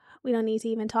 We don't need to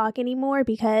even talk anymore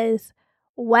because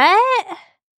what?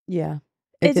 Yeah.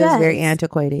 It feels very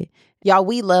antiquated. Y'all,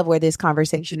 we love where this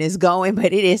conversation is going,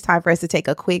 but it is time for us to take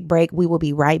a quick break. We will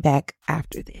be right back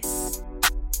after this.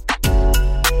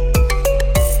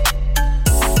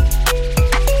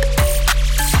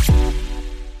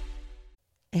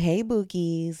 Hey,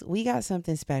 Bookies, we got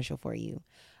something special for you.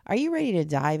 Are you ready to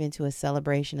dive into a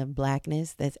celebration of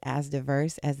Blackness that's as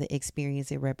diverse as the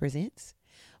experience it represents?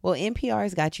 Well,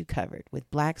 NPR's got you covered with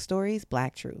Black Stories,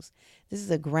 Black Truths. This is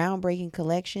a groundbreaking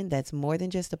collection that's more than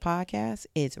just a podcast.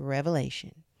 It's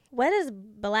revelation. What does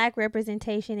Black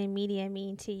representation in media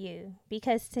mean to you?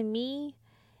 Because to me,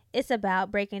 it's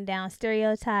about breaking down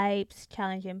stereotypes,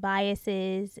 challenging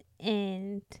biases,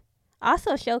 and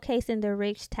also showcasing the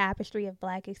rich tapestry of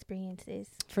Black experiences.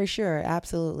 For sure.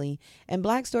 Absolutely. And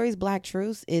Black Stories, Black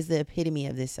Truths is the epitome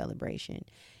of this celebration.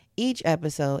 Each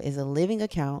episode is a living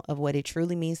account of what it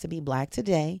truly means to be Black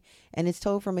today, and it's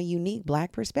told from a unique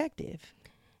Black perspective.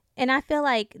 And I feel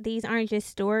like these aren't just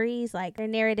stories, like they're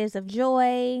narratives of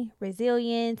joy,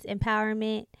 resilience,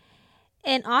 empowerment,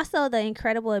 and also the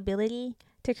incredible ability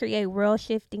to create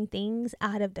world-shifting things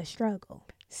out of the struggle.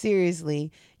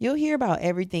 Seriously, you'll hear about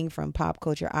everything from pop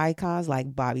culture icons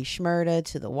like Bobby Shmurda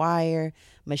to The Wire,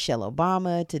 Michelle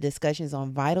Obama, to discussions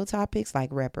on vital topics like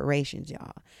reparations,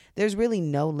 y'all. There's really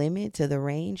no limit to the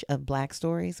range of Black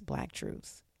stories, Black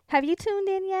truths. Have you tuned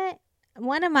in yet?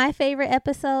 One of my favorite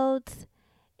episodes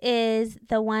is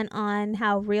the one on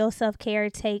how real self-care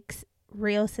takes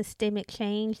real systemic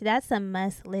change. That's a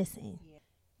must listen.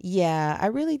 Yeah, I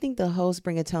really think the hosts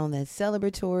bring a tone that's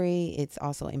celebratory. It's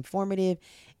also informative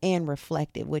and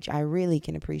reflective, which I really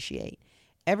can appreciate.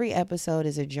 Every episode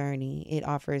is a journey. It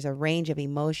offers a range of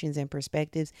emotions and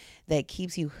perspectives that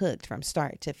keeps you hooked from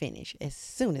start to finish. As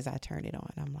soon as I turn it on,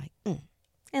 I'm like,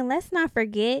 And let's not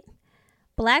forget,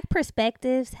 Black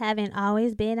perspectives haven't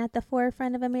always been at the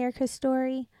forefront of America's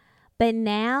story, but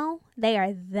now they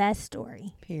are the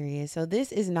story. Period. So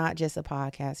this is not just a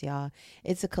podcast, y'all.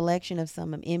 It's a collection of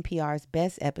some of NPR's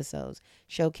best episodes,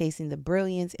 showcasing the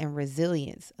brilliance and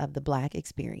resilience of the Black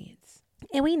experience.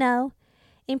 And we know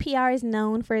NPR is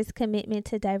known for its commitment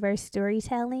to diverse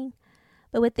storytelling,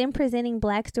 but with them presenting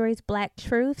Black stories, Black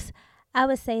truths, I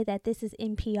would say that this is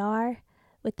NPR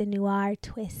with the noir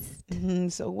twist.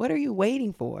 So what are you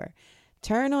waiting for?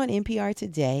 Turn on NPR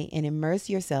today and immerse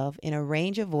yourself in a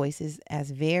range of voices as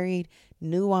varied,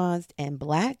 nuanced, and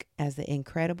Black as the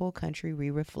incredible country we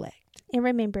reflect. And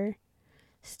remember,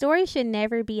 stories should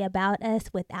never be about us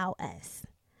without us.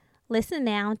 Listen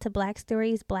now to Black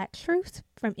Stories, Black Truths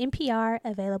from NPR,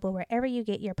 available wherever you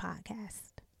get your podcast.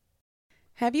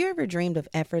 Have you ever dreamed of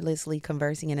effortlessly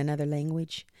conversing in another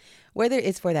language? Whether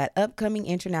it's for that upcoming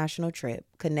international trip,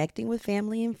 connecting with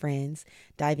family and friends,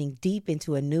 diving deep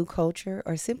into a new culture,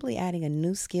 or simply adding a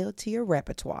new skill to your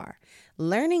repertoire,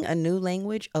 learning a new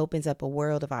language opens up a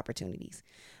world of opportunities.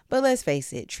 But let's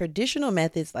face it, traditional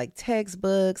methods like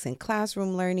textbooks and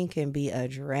classroom learning can be a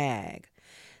drag.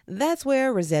 That's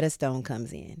where Rosetta Stone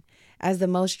comes in. As the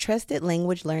most trusted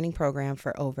language learning program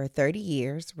for over 30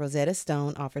 years, Rosetta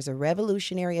Stone offers a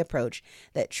revolutionary approach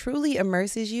that truly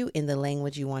immerses you in the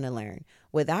language you want to learn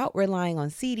without relying on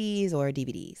CDs or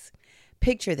DVDs.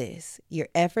 Picture this. You're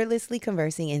effortlessly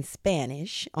conversing in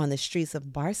Spanish on the streets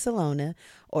of Barcelona,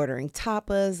 ordering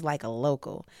tapas like a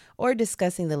local, or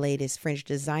discussing the latest French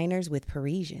designers with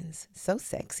Parisians. So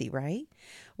sexy, right?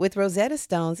 With Rosetta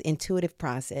Stone's intuitive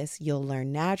process, you'll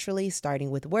learn naturally, starting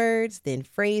with words, then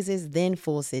phrases, then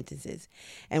full sentences.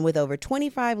 And with over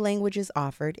 25 languages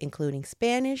offered, including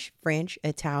Spanish, French,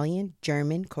 Italian,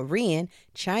 German, Korean,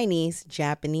 Chinese,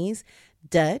 Japanese,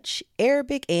 Dutch,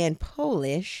 Arabic, and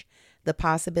Polish, the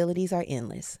possibilities are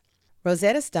endless.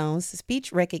 Rosetta Stone's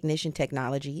speech recognition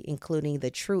technology, including the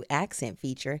True Accent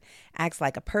feature, acts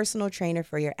like a personal trainer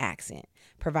for your accent,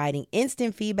 providing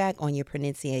instant feedback on your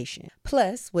pronunciation.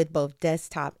 Plus, with both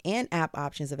desktop and app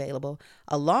options available,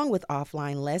 along with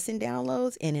offline lesson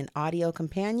downloads and an audio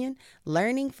companion,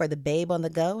 learning for the babe on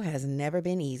the go has never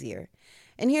been easier.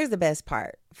 And here's the best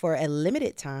part. For a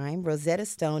limited time, Rosetta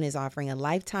Stone is offering a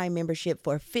lifetime membership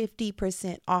for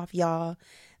 50% off, y'all.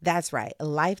 That's right,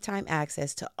 lifetime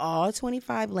access to all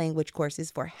 25 language courses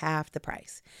for half the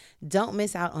price. Don't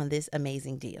miss out on this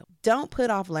amazing deal. Don't put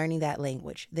off learning that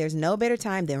language. There's no better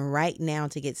time than right now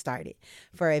to get started.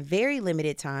 For a very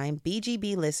limited time,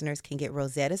 BGB listeners can get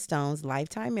Rosetta Stone's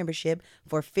lifetime membership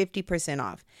for 50%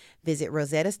 off. Visit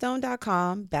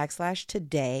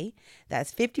rosettastone.com/today.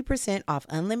 That's 50% off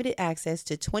unlimited access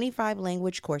to 25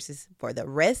 language courses for the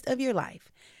rest of your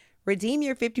life. Redeem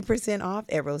your 50% off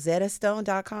at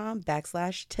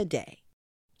rosettastone.com/today.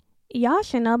 Y'all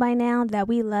should know by now that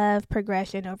we love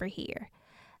progression over here.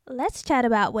 Let's chat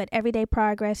about what everyday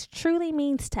progress truly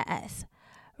means to us.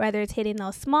 Whether it's hitting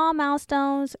those small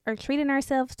milestones or treating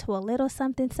ourselves to a little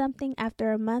something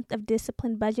after a month of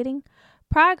disciplined budgeting,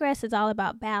 progress is all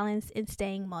about balance and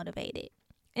staying motivated.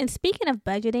 And speaking of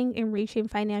budgeting and reaching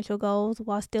financial goals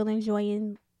while still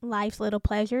enjoying life's little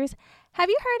pleasures, have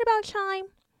you heard about Chime?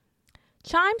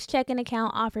 Chime's checking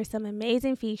account offers some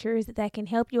amazing features that can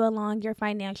help you along your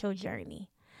financial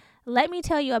journey. Let me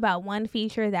tell you about one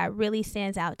feature that really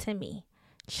stands out to me.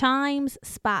 Chime's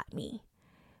Spot Me.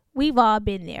 We've all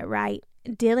been there, right?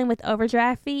 Dealing with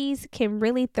overdraft fees can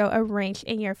really throw a wrench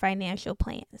in your financial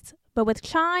plans. But with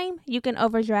Chime, you can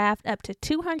overdraft up to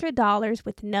 $200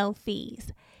 with no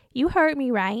fees. You heard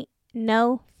me right,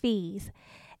 no fees.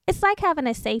 It's like having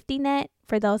a safety net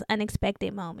for those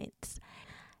unexpected moments.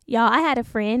 Y'all, I had a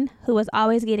friend who was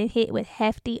always getting hit with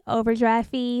hefty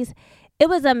overdraft fees. It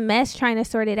was a mess trying to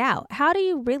sort it out. How do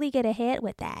you really get ahead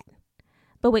with that?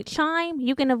 But with Chime,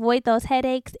 you can avoid those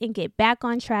headaches and get back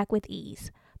on track with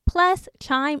ease. Plus,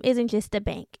 Chime isn't just a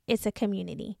bank, it's a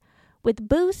community. With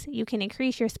Boost, you can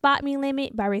increase your SpotMe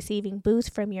limit by receiving boosts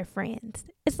from your friends.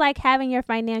 It's like having your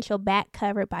financial back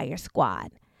covered by your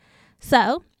squad.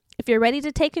 So, if you're ready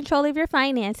to take control of your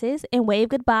finances and wave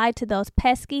goodbye to those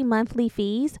pesky monthly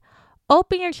fees,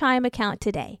 open your Chime account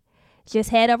today.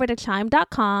 Just head over to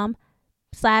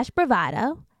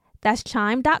chime.com/bravado. That's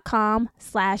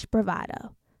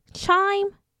chime.com/bravado. Chime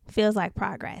feels like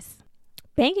progress.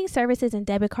 Banking services and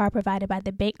debit card provided by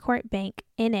the Bancorp Bank,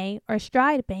 N.A. or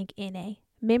Stride Bank, N.A.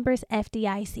 Members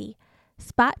FDIC.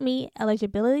 SpotMe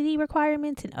eligibility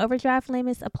requirements and overdraft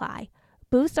limits apply.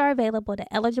 Boosts are available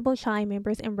to eligible Chime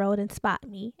members enrolled in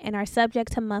SpotMe and are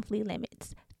subject to monthly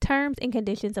limits. Terms and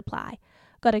conditions apply.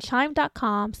 Go to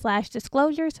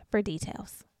chime.com/disclosures for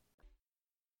details.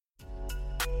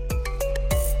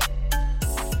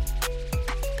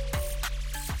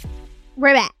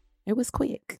 We're back. It was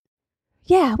quick.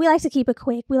 Yeah, we like to keep it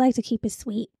quick. We like to keep it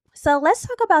sweet. So let's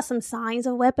talk about some signs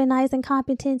of weaponized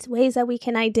incompetence, ways that we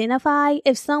can identify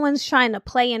if someone's trying to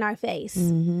play in our face.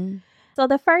 Mm-hmm. So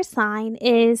the first sign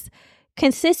is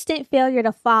consistent failure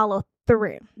to follow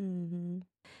through. Mm-hmm.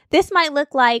 This might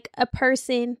look like a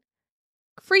person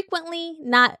frequently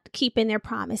not keeping their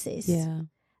promises. Yeah.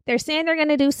 They're saying they're going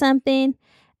to do something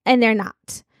and they're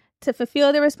not. To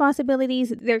fulfill their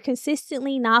responsibilities, they're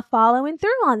consistently not following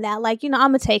through on that. Like, I'm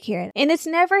going to take care of it. And it's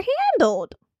never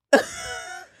handled.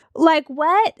 Like,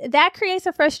 what? That creates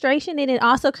a frustration, and it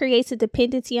also creates a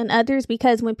dependency on others,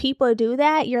 because when people do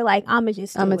that, you're like, I'm going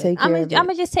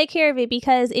to just take care of it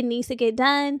because it needs to get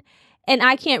done. And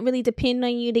I can't really depend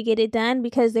on you to get it done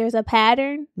because there's a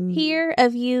pattern here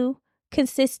of you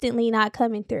consistently not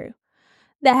coming through.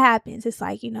 That happens. It's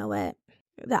like, you know what?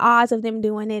 The odds of them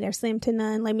doing it are slim to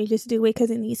none. Let me just do it because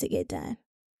it needs to get done.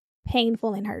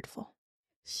 Painful and hurtful.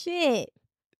 Shit.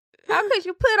 How could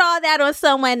you put all that on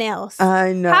someone else?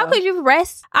 I know. How could you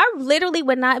rest? I literally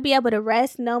would not be able to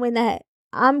rest knowing that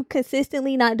I'm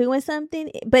consistently not doing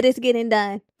something, but it's getting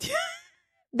done.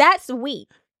 That's weak.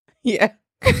 Yeah.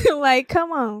 Like,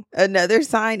 come on. Another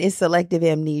sign is selective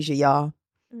amnesia, y'all.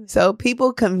 So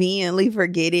people conveniently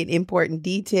forgetting important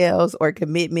details or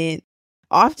commitment,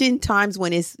 oftentimes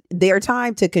when it's their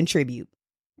time to contribute,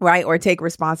 right? Or take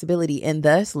responsibility, and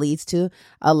thus leads to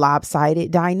a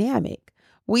lopsided dynamic.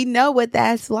 We know what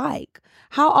that's like.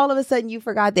 How all of a sudden you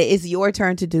forgot that it's your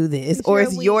turn to do this, or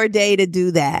it's your day to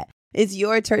do that. It's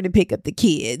your turn to pick up the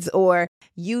kids, or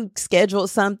you scheduled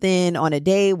something on a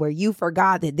day where you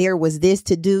forgot that there was this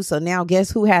to do. So now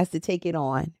guess who has to take it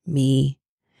on? Me.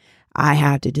 I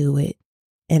have to do it.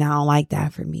 And I don't like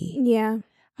that for me. Yeah.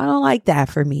 I don't like that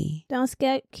for me. Don't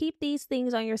keep these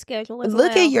things on your schedule as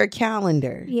Look well. at your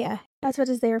calendar. Yeah, that's what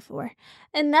it's there for.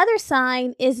 Another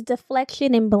sign is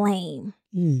deflection and blame.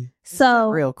 So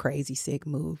real crazy sick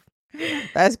move.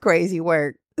 That's crazy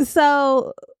work.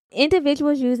 So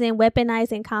individuals using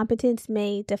weaponized incompetence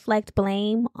may deflect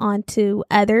blame onto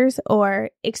others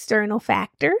or external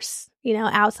factors,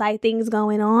 outside things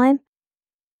going on,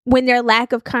 when their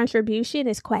lack of contribution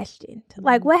is questioned.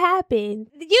 Like, what happened?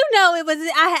 It was,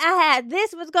 I had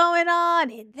this was going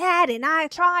on and that, and I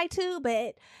tried to,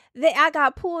 but I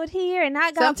got pulled here and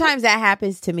I got... Sometimes that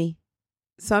happens to me.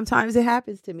 Sometimes it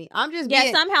happens to me. I'm just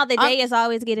somehow the day is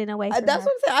always getting away from that's her.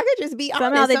 what I'm saying. I could just be honest.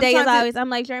 Somehow the day is always...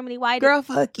 I'm like, Germany, why girl,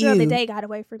 fuck you. Girl, the day got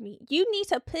away from me. You need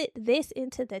to put this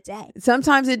into the day.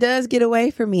 Sometimes it does get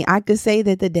away from me. I could say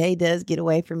that the day does get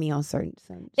away from me on certain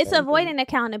It's avoiding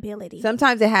accountability.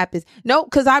 Sometimes it happens. No,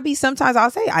 because sometimes I'll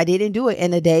say I didn't do it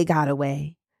and the day got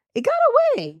away. It got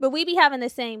away. But we be having the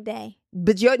same day.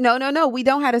 But no. We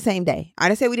don't have the same day. I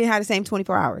didn't say we didn't have the same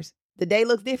 24 hours. The day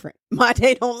looks different. My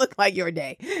day don't look like your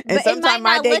day. And but sometimes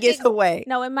my day gets away.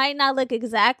 No, it might not look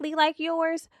exactly like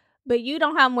yours, but you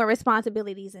don't have more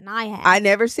responsibilities than I have. I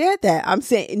never said that. I'm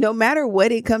saying no matter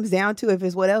what it comes down to, if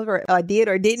it's whatever I did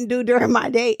or didn't do during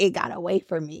my day, it got away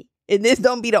from me. And this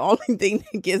don't be the only thing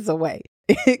that gets away.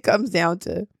 It comes down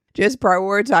to just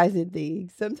prioritizing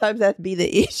things. Sometimes that be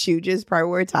the issue, just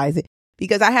prioritizing.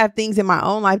 Because I have things in my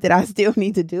own life that I still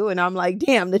need to do. And I'm like,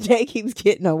 damn, the day keeps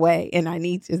getting away. And I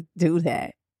need to do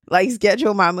that. Like,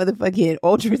 schedule my motherfucking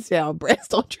ultrasound,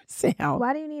 breast ultrasound.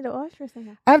 Why do you need an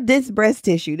ultrasound? I have this breast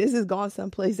tissue. This has gone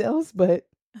someplace else. But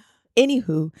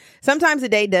anywho, sometimes the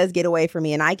day does get away from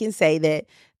me. And I can say that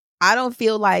I don't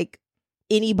feel like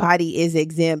anybody is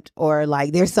exempt, or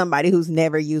like there's somebody who's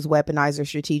never used weaponized or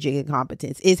strategic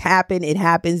incompetence. It's happened. It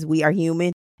happens. We are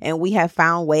human. and we have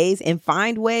found ways and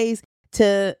find ways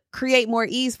to create more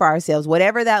ease for ourselves,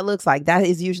 whatever that looks like. That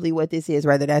is usually what this is,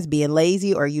 whether that's being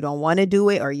lazy or you don't want to do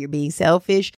it or you're being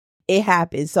selfish. It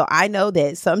happens. So I know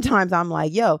that sometimes I'm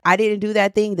like, yo, I didn't do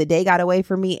that thing. The day got away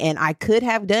from me and I could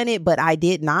have done it, but I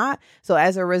did not. So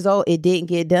as a result, it didn't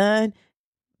get done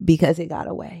because it got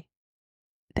away.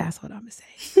 That's what I'm going to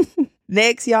say.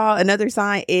 Next, y'all, another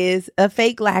sign is a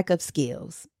fake lack of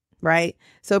skills, right?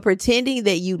 So pretending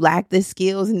that you lack the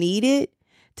skills needed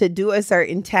to do a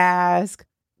certain task,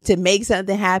 to make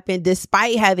something happen,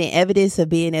 despite having evidence of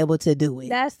being able to do it.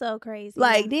 That's so crazy.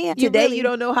 Like, damn, today you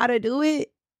don't know how to do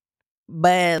it,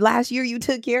 but last year you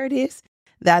took care of this.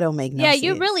 That don't make no sense.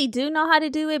 Yeah, you really do know how to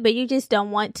do it, but you just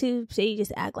don't want to, so you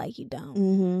just act like you don't.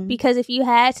 Mm-hmm. Because if you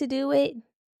had to do it,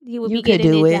 you would be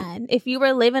getting it done. If you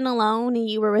were living alone and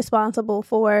you were responsible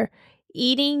for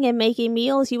eating and making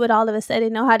meals, you would all of a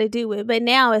sudden know how to do it. But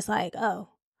now it's like, oh,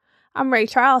 I'm Ray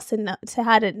Charles to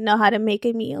know how to make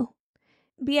a meal.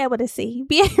 Be able to see,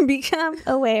 become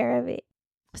aware of it.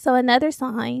 So another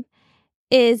sign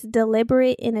is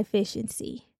deliberate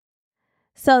inefficiency.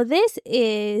 So this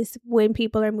is when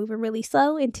people are moving really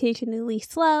slow, intentionally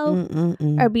slow,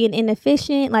 or being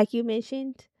inefficient, like you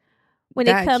mentioned, when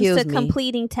it comes to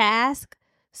completing tasks,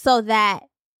 so that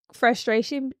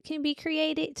frustration can be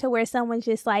created to where someone's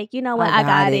just like, you know what, I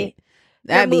got it.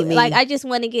 That'd be me. Like, I just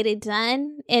want to get it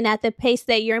done. And at the pace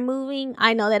that you're moving,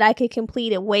 I know that I could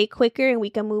complete it way quicker and we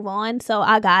can move on. So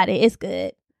I got it. It's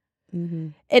good. Mm-hmm.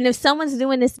 And if someone's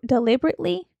doing this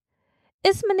deliberately,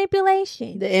 it's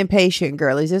manipulation. The impatient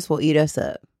girlies, this will eat us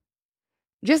up.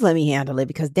 Just let me handle it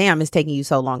because damn, it's taking you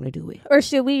so long to do it. Or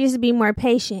should we just be more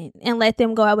patient and let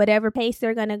them go at whatever pace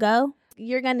they're going to go?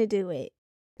 You're going to do it.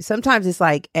 Sometimes it's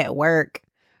like at work,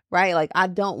 right? Like, I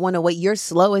don't want to wait. You're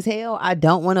slow as hell. I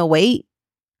don't want to wait.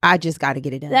 I just got to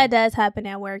get it done. That does happen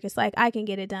at work. It's like, I can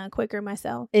get it done quicker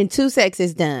myself. In 2 seconds,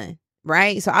 it's done,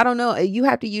 right? So I don't know. You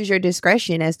have to use your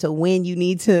discretion as to when you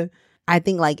need to, I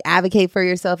think, like, advocate for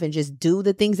yourself and just do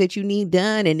the things that you need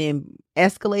done and then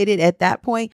escalate it at that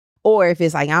point. Or if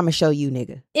it's like, I'm going to show you,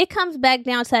 nigga. It comes back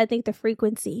down to, I think, the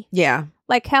frequency. Yeah.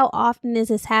 Like, how often is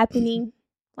this happening?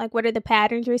 Like, what are the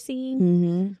patterns you're seeing?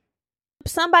 Mm-hmm.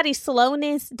 Somebody's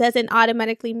slowness doesn't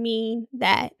automatically mean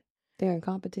that they're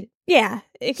incompetent. Yeah.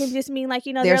 It can just mean, like,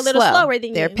 you know, they're a little slower than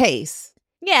you. Their pace.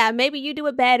 Yeah. Maybe you do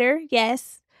it better.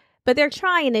 Yes. But they're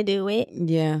trying to do it.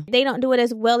 Yeah. They don't do it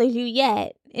as well as you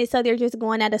yet. And so they're just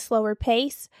going at a slower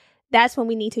pace. That's when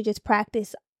we need to just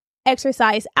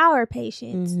exercise our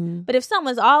patience. Mm-hmm. But if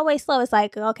someone's always slow, it's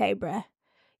like, okay, bruh,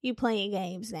 you playing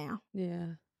games now. Yeah.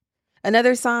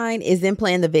 Another sign is then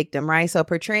playing the victim, right? So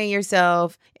portraying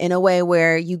yourself in a way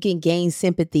where you can gain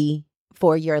sympathy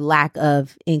for your lack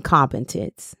of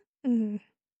incompetence. Mm-hmm.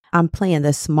 I'm playing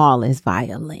the smallest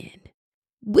violin.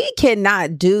 We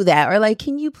cannot do that. Or like,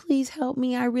 can you please help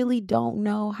me? I really don't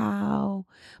know how.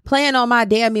 Playing on my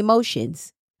damn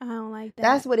emotions. I don't like that.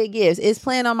 That's what it gives. It's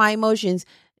playing on my emotions.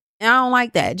 And I don't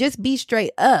like that. Just be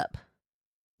straight up.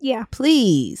 Yeah.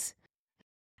 Please.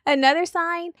 Another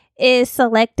sign is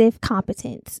selective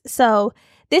competence. So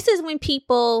this is when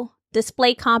people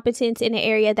display competence in an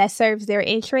area that serves their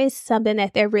interests, something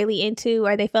that they're really into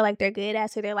or they feel like they're good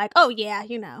at. So they're like, oh yeah,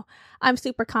 you know, I'm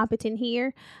super competent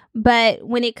here. But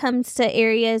when it comes to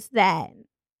areas that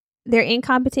they're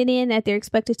incompetent in, that they're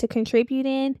expected to contribute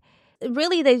in,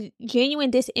 really the genuine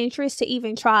disinterest to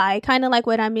even try, kind of like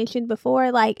what I mentioned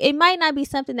before, like it might not be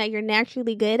something that you're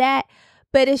naturally good at,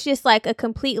 but it's just like a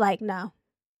complete like, no,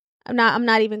 I'm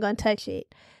not even going to touch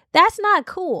it. That's not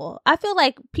cool. I feel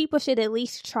like people should at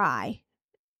least try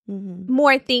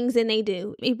more things than they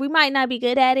do. We might not be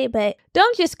good at it, but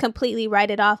don't just completely write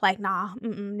it off like, nah,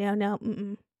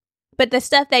 no. But the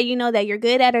stuff that you know that you're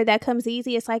good at or that comes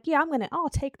easy, it's like, yeah, I'll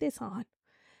take this on.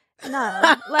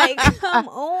 No, like, come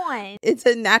on. It's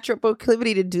a natural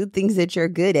proclivity to do things that you're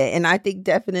good at. And I think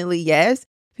definitely, yes,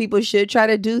 people should try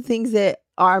to do things that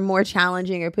are more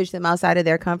challenging or push them outside of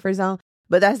their comfort zone.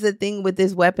 But that's the thing with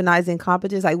this weaponized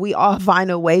incompetence. Like, we all find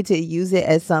a way to use it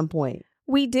at some point.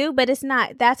 We do, but it's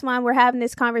not. That's why we're having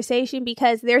this conversation,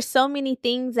 because there's so many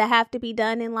things that have to be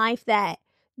done in life that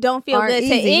don't feel good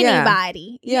to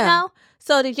anybody. You know?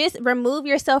 So to just remove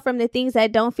yourself from the things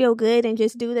that don't feel good and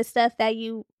just do the stuff that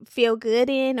you feel good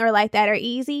in or like that are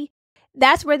easy,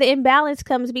 that's where the imbalance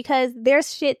comes, because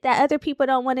there's shit that other people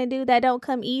don't want to do that don't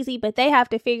come easy, but they have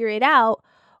to figure it out,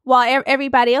 while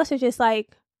everybody else is just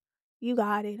like, you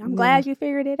got it. I'm glad you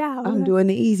figured it out. I'm doing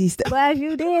the easy stuff. Glad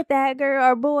you did that,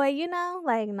 girl or boy, you know?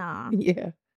 Like, nah.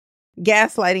 Yeah.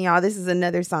 Gaslighting, y'all. This is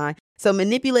another sign. So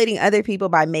manipulating other people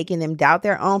by making them doubt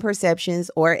their own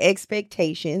perceptions or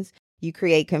expectations, You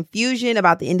create confusion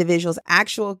about the individual's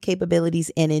actual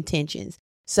capabilities and intentions.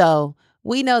 So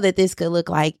we know that this could look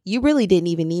like you really didn't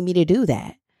even need me to do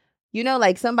that. You know,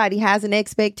 like somebody has an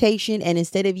expectation, and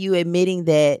instead of you admitting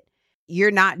that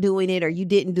you're not doing it or you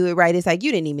didn't do it right, it's like,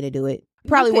 you didn't need me to do it.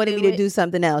 Probably wanted me to do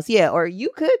something else. Yeah. Or you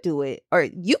could do it. Or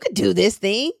you could do this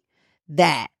thing.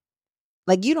 That.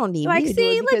 Like, you don't need me to do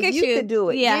it because you could do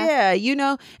it. Yeah. You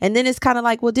know, and then it's kind of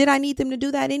like, well, did I need them to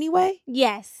do that anyway?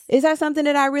 Yes. Is that something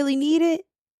that I really needed?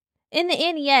 In the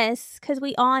end, yes, because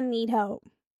we all need help.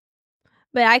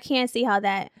 But I can't see how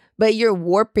that. But you're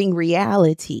warping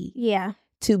reality. Yeah.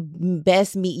 To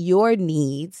best meet your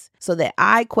needs so that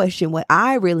I question what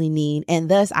I really need. And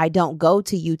thus I don't go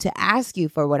to you to ask you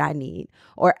for what I need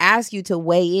or ask you to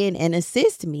weigh in and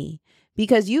assist me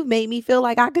because you've made me feel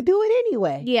like I could do it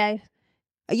anyway. Yeah.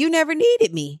 You never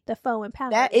needed me. The faux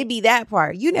empowerment. That it'd be that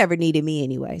part. You never needed me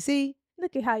anyway. See?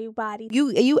 Look at how you bodied.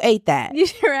 You ate that.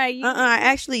 You're right. I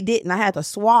actually didn't. I had to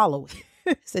swallow it.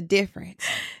 It's a difference.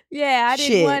 Yeah, I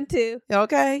didn't want to.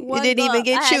 Okay. It didn't even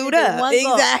get chewed up.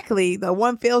 Exactly. The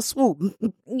one fell swoop.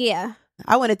 Yeah.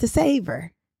 I wanted to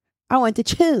savor. I wanted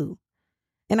to chew.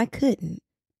 And I couldn't.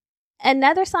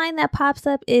 Another sign that pops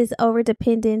up is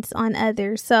overdependence on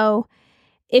others. So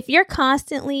if you're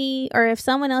constantly, or if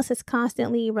someone else is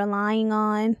constantly relying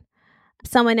on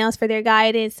someone else for their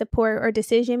guidance, support, or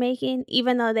decision making,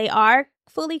 even though they are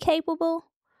fully capable,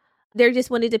 they're just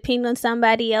want to depend on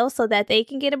somebody else so that they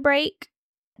can get a break.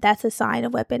 That's a sign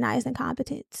of weaponized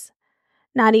incompetence.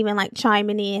 Not even like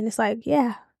chiming in. It's like,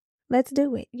 yeah, let's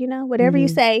do it. You know, whatever you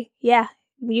say, yeah,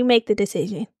 you make the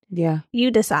decision. Yeah. You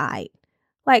decide.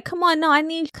 Like, come on, no, I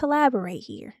need to collaborate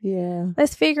here. Yeah.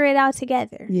 Let's figure it out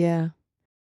together. Yeah.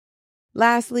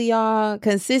 Lastly, y'all,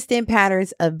 consistent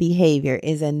patterns of behavior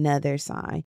is another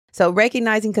sign. So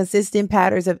recognizing consistent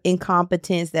patterns of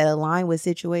incompetence that align with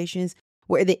situations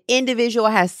where the individual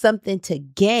has something to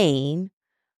gain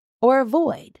or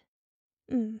avoid.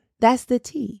 That's the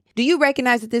T. Do you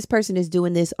recognize that this person is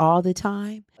doing this all the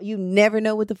time? You never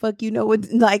know what the fuck you know,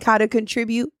 like how to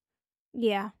contribute.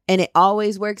 Yeah. And it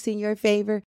always works in your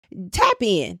favor. Tap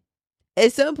in.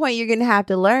 At some point, you're going to have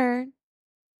to learn.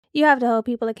 You have to hold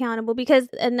people accountable because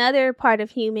another part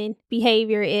of human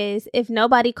behavior is if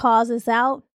nobody calls us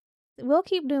out, we'll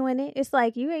keep doing it. It's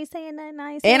like, you ain't saying nothing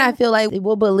nice. And I feel like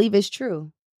we'll believe it's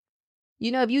true.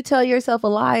 You know, if you tell yourself a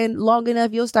lie long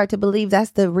enough, you'll start to believe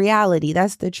that's the reality.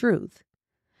 That's the truth.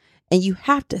 And you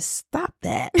have to stop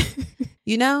that.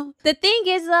 You know? The thing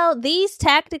is, though, these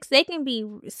tactics, they can be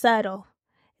subtle.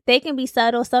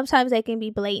 Sometimes they can be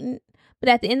blatant. But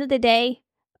at the end of the day,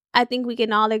 I think we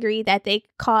can all agree that they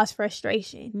cause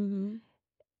frustration.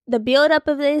 The buildup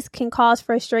of this can cause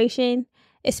frustration,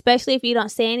 especially if you don't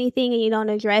say anything and you don't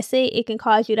address it. It can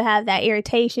cause you to have that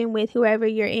irritation with whoever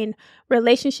you're in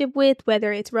relationship with,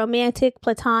 whether it's romantic,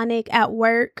 platonic, at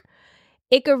work.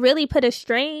 It could really put a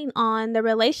strain on the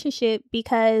relationship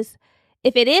because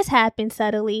if it is happening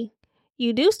subtly,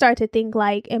 you do start to think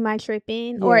like, am I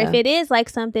tripping? Yeah. Or if it is like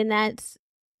something that's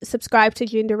subscribed to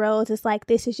gender roles, it's like,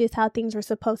 this is just how things are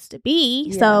supposed to be.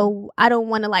 Yeah. So I don't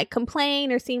want to like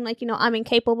complain or seem like, you know, I'm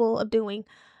incapable of doing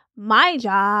my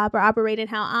job or operating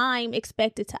how I'm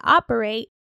expected to operate.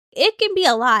 It can be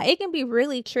a lot. It can be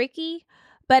really tricky.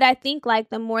 But I think like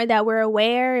the more that we're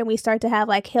aware and we start to have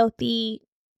like healthy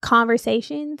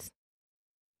conversations,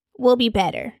 we'll be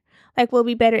better. Like we'll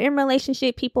be better in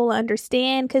relationship. People will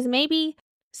understand because maybe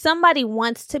somebody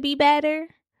wants to be better,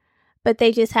 but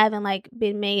they just haven't like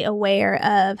been made aware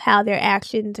of how their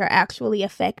actions are actually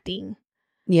affecting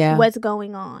what's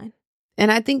going on.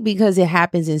 And I think because it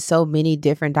happens in so many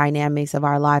different dynamics of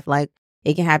our life, like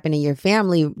it can happen in your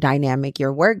family dynamic,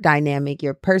 your work dynamic,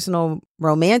 your personal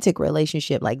romantic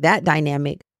relationship, like that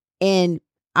dynamic. And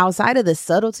outside of the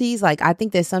subtleties, like I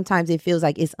think that sometimes it feels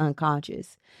like it's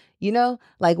unconscious. You know,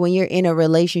 like when you're in a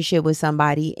relationship with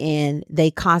somebody and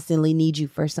they constantly need you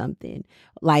for something,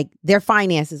 like their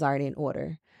finances aren't in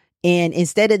order. And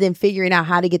instead of them figuring out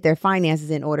how to get their finances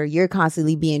in order, you're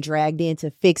constantly being dragged in to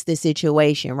fix the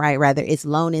situation, right? Rather it's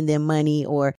loaning them money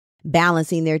or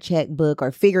balancing their checkbook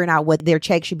or figuring out what their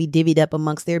check should be divvied up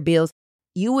amongst their bills.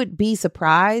 You would be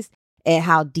surprised at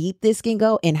how deep this can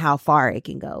go and how far it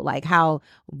can go, like how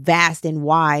vast and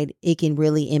wide it can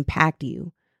really impact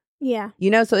you. Yeah. You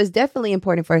know, so it's definitely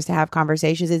important for us to have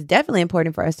conversations. It's definitely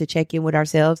important for us to check in with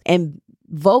ourselves and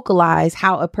vocalize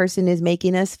how a person is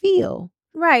making us feel.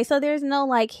 Right. So there's no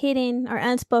like hidden or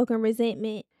unspoken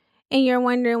resentment and you're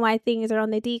wondering why things are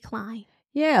on the decline.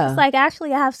 Yeah. It's like,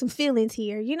 actually, I have some feelings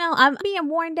here. You know, I'm being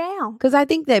worn down. Because I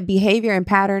think that behavior and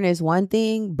pattern is one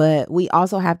thing, but we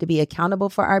also have to be accountable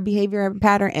for our behavior and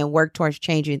pattern and work towards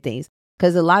changing things.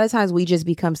 Because a lot of times we just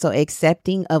become so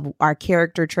accepting of our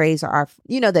character traits or our,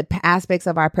 the aspects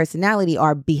of our personality,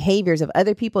 our behaviors of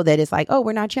other people that it's like, oh,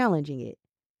 we're not challenging it.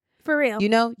 For real.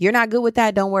 You're not good with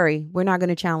that. Don't worry. We're not going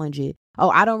to challenge it.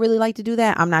 Oh, I don't really like to do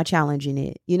that. I'm not challenging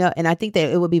it. And I think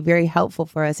that it would be very helpful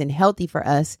for us and healthy for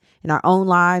us in our own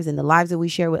lives and the lives that we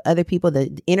share with other people,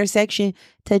 the intersection,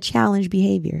 to challenge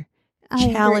behavior.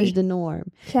 Challenge the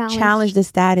norm. Challenge the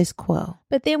status quo.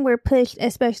 But then we're pushed,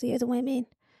 especially as women.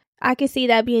 I can see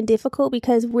that being difficult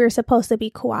because we're supposed to be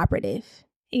cooperative.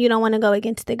 You don't want to go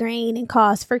against the grain and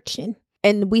cause friction.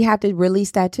 And we have to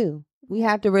release that too. We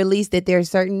have to release that there are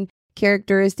certain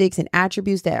characteristics and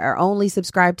attributes that are only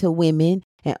subscribed to women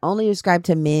and only subscribed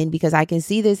to men, because I can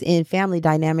see this in family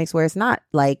dynamics where it's not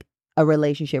like a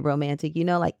relationship romantic,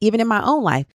 like even in my own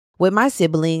life with my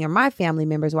sibling or my family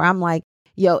members, where I'm like,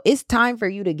 yo, it's time for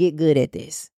you to get good at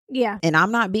this. Yeah. And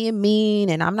I'm not being mean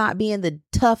and I'm not being the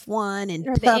tough one and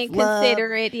or tough the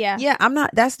inconsiderate. love. Yeah. Yeah, I'm not.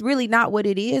 That's really not what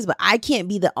it is. But I can't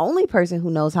be the only person who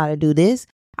knows how to do this.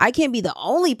 I can't be the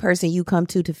only person you come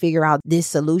to figure out this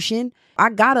solution. I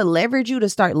got to leverage you to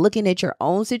start looking at your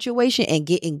own situation and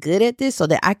getting good at this so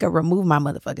that I can remove my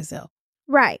motherfucking self.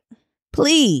 Right.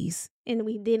 Please. And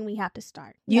we have to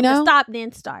start. You have know? to stop,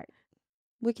 then start.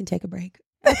 We can take a break.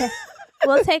 Okay.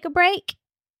 We'll take a break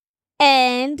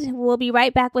and we'll be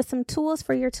right back with some tools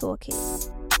for your toolkit.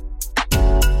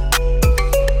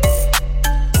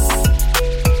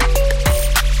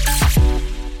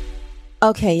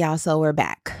 Okay, y'all, so we're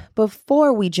back.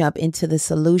 Before we jump into the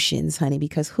solutions, honey,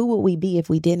 because who would we be if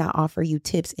we did not offer you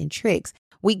tips and tricks?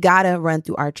 We got to run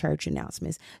through our church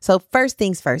announcements. So first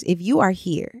things first, if you are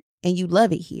here and you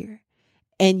love it here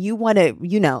and you want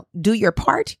to, do your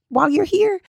part while you're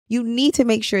here, you need to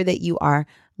make sure that you are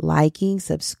liking,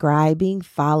 subscribing,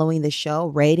 following the show,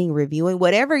 rating, reviewing,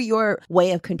 whatever your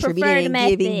way of contributing and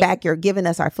giving back. You're giving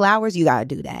us our flowers. You got to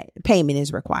do that. Payment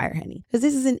is required, honey, because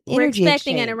this is an energy We're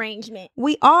expecting exchange. an arrangement.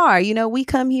 We are. We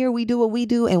come here, we do what we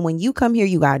do. And when you come here,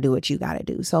 you got to do what you got to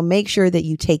do. So make sure that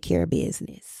you take care of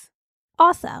business.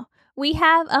 Also, we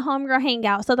have a Homegirl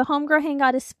Hangout. So the Homegirl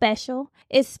Hangout is special.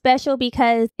 It's special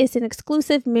because it's an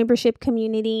exclusive membership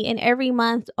community. And every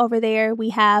month over there, we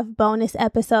have bonus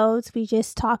episodes. We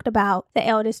just talked about the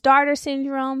eldest daughter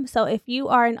syndrome. So if you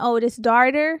are an oldest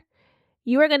daughter,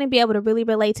 you are going to be able to really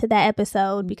relate to that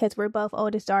episode because we're both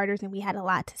oldest daughters and we had a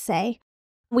lot to say.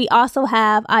 We also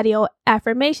have audio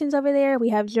affirmations over there. We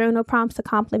have journal prompts to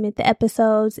complement the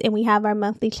episodes. And we have our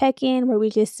monthly check-in where we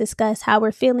just discuss how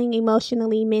we're feeling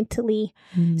emotionally, mentally,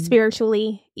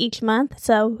 spiritually each month.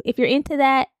 So if you're into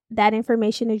that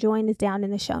information to join is down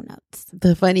in the show notes.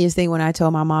 The funniest thing when I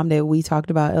told my mom that we talked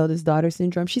about eldest daughter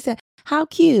syndrome, she said, how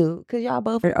cute, because y'all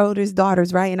both are oldest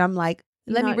daughters, right? And I'm like,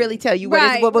 let me really tell you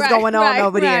what was going on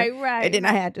over there. And then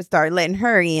I had to start letting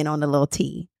her in on the little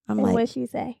tea. What'd she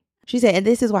say? She said, and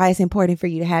this is why it's important for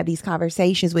you to have these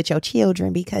conversations with your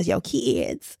children, because your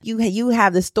kids, you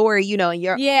have the story, in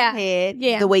your head,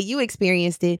 the way you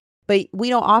experienced it. But we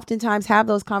don't oftentimes have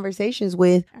those conversations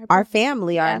with our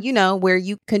family, where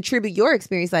you contribute your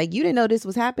experience. Like, you didn't know this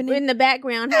was happening. In the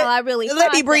background, how I really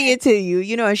let me bring it to you,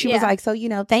 and she was like, so,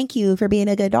 thank you for being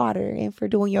a good daughter and for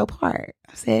doing your part.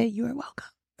 I said, you are welcome.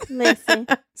 Listen.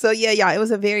 So, yeah, it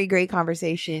was a very great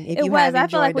conversation. It was. I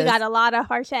feel like we got a lot of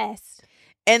harsh ass.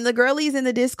 And the girlies in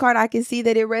the Discord, I can see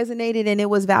that it resonated and it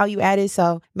was value added.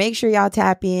 So make sure y'all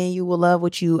tap in. You will love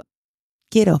what you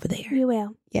get over there. You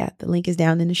will. Yeah, the link is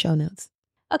down in the show notes.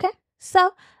 Okay,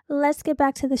 so let's get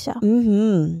back to the show.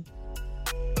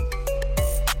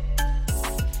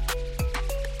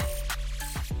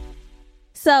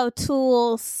 So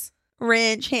tools.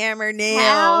 Wrench, hammer, nails.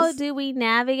 How do we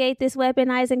navigate this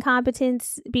weaponized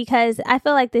incompetence? Because I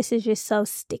feel like this is just so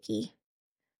sticky.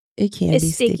 It's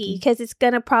be sticky because it's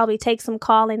going to probably take some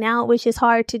calling out, which is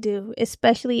hard to do,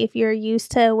 especially if you're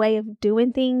used to a way of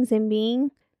doing things and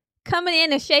being. Coming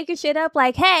in and shaking shit up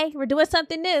like, hey, we're doing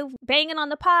something new, banging on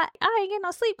the pot. I ain't getting no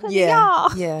sleep because of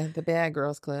y'all. Yeah, the Bad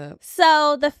Girls Club.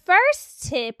 So the first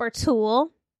tip or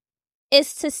tool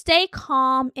is to stay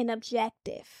calm and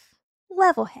objective,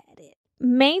 level-headed.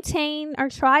 Maintain or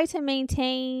try to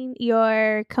maintain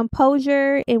your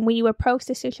composure, and when you approach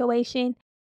the situation,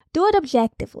 do it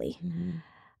objectively.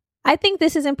 I think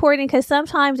this is important because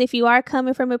sometimes if you are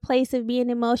coming from a place of being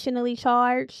emotionally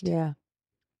charged,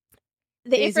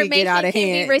 the information can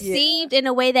be received in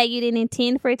a way that you didn't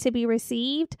intend for it to be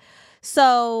received.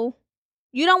 So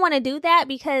you don't want to do that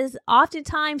because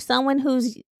oftentimes someone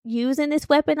who's using this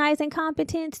weaponized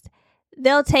incompetence,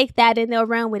 they'll take that and they'll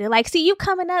run with it. Like, see, you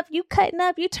coming up, you cutting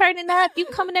up, you turning up, you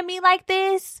coming at me like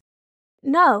this.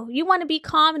 No, you want to be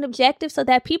calm and objective so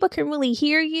that people can really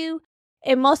hear you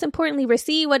And most importantly,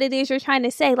 receive what it is you're trying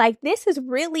to say. Like, this is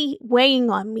really weighing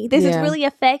on me. This is really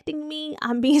affecting me.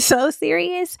 I'm being so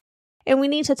serious. And we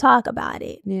need to talk about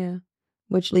it. Yeah.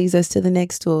 Which leads us to the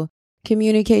next tool.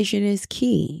 Communication is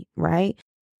key, right?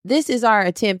 This is our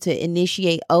attempt to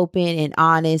initiate open and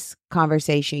honest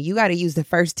conversation. You got to use the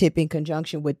first tip in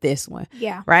conjunction with this one.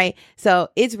 Yeah. Right? So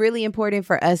it's really important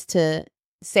for us to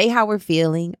say how we're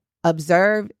feeling,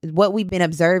 observe what we've been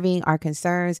observing, our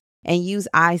concerns, and use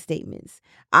I statements.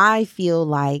 I feel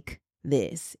like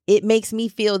this. It makes me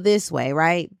feel this way,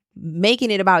 right? Making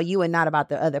it about you and not about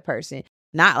the other person.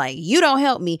 Not like, you don't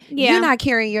help me. Yeah. You're not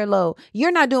carrying your load.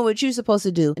 You're not doing what you're supposed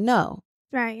to do. No.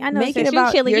 Right. I know. Make it Since you're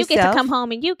about chilling, you get to yourself. come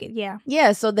home and you can,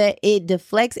 Yeah, so that it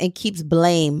deflects and keeps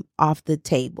blame off the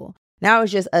table. Now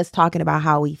it's just us talking about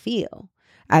how we feel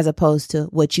as opposed to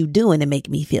what you doing to make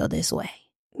me feel this way.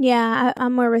 Yeah,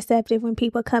 I'm more receptive when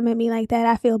people come at me like that.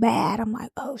 I feel bad. I'm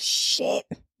like, oh, shit.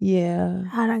 Yeah.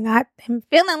 I'm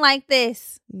feeling like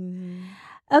this. Mm-hmm.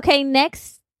 Okay,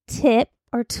 next tip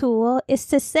or tool is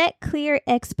to set clear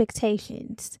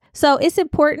expectations. So it's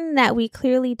important that we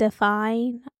clearly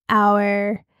define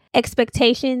our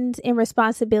expectations and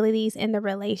responsibilities in the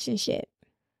relationship.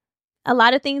 A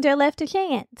lot of things are left to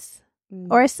chance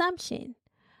or assumption.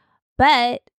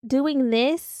 But doing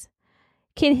this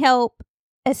can help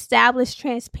establish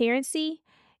transparency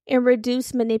and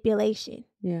reduce manipulation.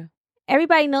 Yeah.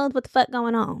 Everybody knows what the fuck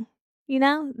going on. You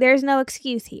know, there's no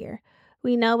excuse here.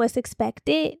 We know what's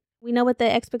expected. We know what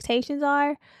the expectations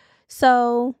are.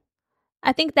 So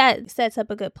I think that sets up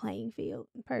a good playing field,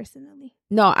 personally.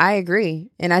 No, I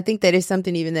agree. And I think that is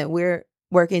something even that we're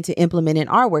working to implement in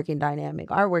our working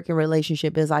dynamic. Our working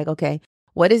relationship is like, okay,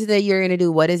 what is it that you're going to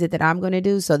do? What is it that I'm going to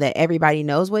do so that everybody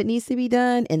knows what needs to be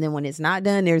done? And then when it's not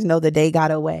done, there's no the day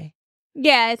got away.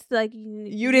 Yeah, it's like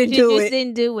you didn't do it. Just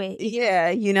didn't do it. Yeah,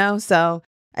 you know, so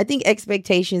I think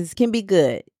expectations can be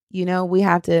good. You know, we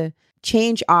have to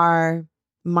change our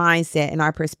mindset and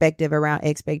our perspective around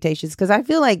expectations, because I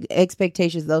feel like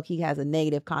expectations low-key has a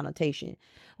negative connotation.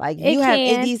 Like you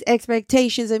have these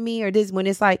expectations of me or this, when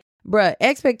it's like, bruh,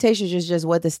 expectations is just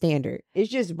what the standard.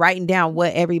 It's just writing down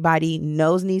what everybody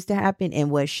knows needs to happen and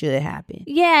what should happen.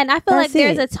 Yeah, and I feel That's like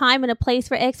there's it. a time and a place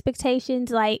for expectations.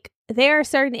 Like, there are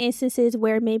certain instances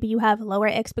where maybe you have lower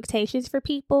expectations for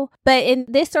people. But in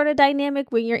this sort of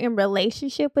dynamic, when you're in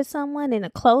relationship with someone, in a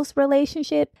close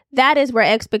relationship, that is where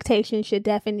expectations should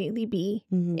definitely be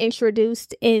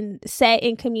introduced and set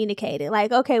and communicated.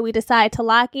 Like, okay, we decide to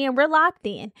lock in. We're locked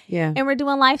in. Yeah. And we're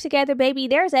doing life together, baby.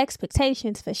 There's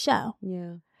expectations for sure.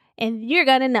 Yeah. And you're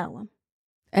going to know them.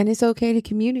 And it's okay to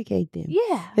communicate them.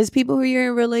 Yeah. Because people who you're in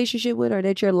a relationship with or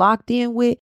that you're locked in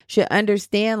with should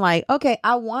understand, like, okay,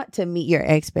 I want to meet your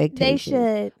expectations.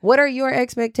 They should. What are your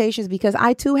expectations? Because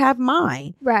I too have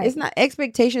mine. Right. It's not,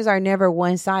 expectations are never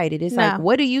one-sided. It's like,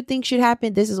 what do you think should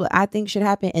happen? This is what I think should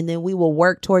happen. And then we will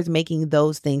work towards making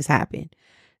those things happen.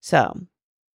 So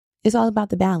it's all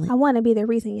about the balance. I want to be the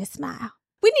reason you smile.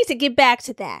 We need to get back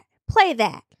to that. Play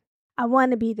that. I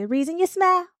want to be the reason you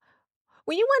smile.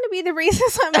 When you want to be the reason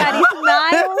somebody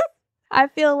smiles, I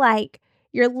feel like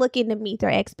you're looking to meet their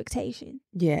expectation.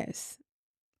 Yes.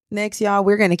 Next, y'all,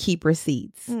 we're going to keep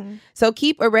receipts. So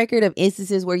keep a record of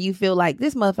instances where you feel like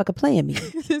this motherfucker playing me.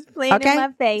 Just playing in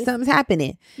my face. Something's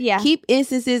happening. Yeah. Keep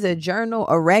instances, a journal,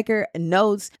 a record,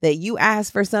 notes that you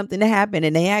asked for something to happen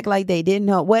and they act like they didn't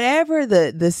know. Whatever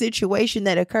the situation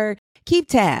that occurred, keep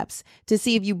tabs to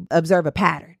see if you observe a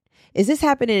pattern. Is this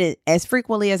happening as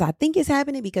frequently as I think it's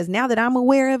happening? Because now that I'm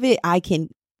aware of it, I can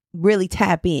really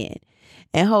tap in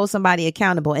and hold somebody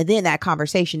accountable. And then that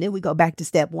conversation, then we go back to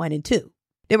step 1 and 2.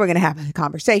 Then we're going to have a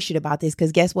conversation about this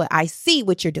because guess what? I see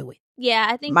what you're doing. Yeah,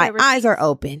 I think my eyes are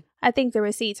open. I think the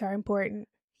receipts are important.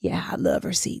 Yeah, I love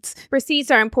receipts. Receipts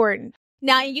are important.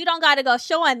 Now, you don't got to go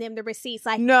showing them the receipts.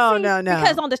 Like, no.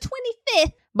 Because on the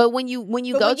 25th. But when you go to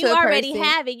you a person, already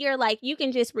have it, you're like, you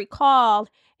can just recall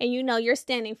and you know you're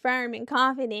standing firm and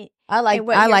confident. I like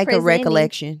a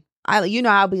recollection.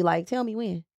 I'll be like, tell me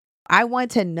when. I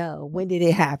want to know, when did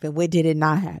it happen? When did it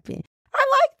not happen? I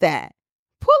like that.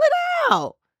 Pull it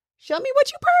out. Show me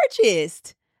what you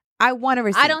purchased. I want a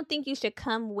receipt. I don't think you should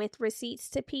come with receipts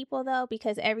to people, though,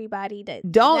 because everybody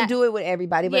don't do it with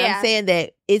everybody. But I'm saying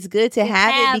that it's good to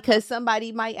have it because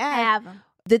somebody might ask. Have them.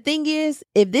 The thing is,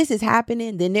 if this is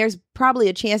happening, then there's probably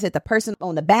a chance that the person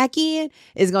on the back end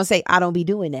is going to say, I don't be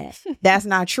doing that. That's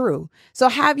not true. So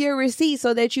have your receipt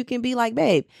so that you can be like,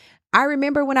 babe, I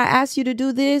remember when I asked you to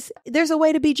do this, there's a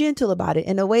way to be gentle about it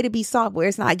and a way to be soft where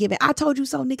it's not giving, I told you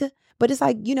so, nigga. But it's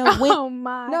like, when, Oh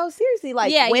my. no, seriously,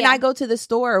 like when I go to the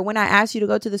store or when I ask you to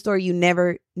go to the store, you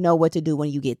never know what to do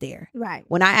when you get there. Right.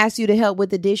 When I ask you to help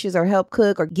with the dishes or help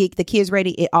cook or get the kids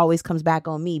ready, it always comes back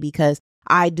on me because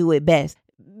I do it best.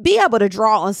 Be able to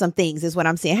draw on some things is what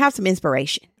I'm saying. Have some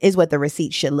inspiration is what the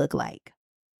receipt should look like.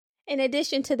 In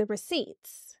addition to the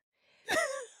receipts,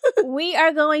 we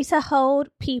are going to hold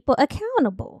people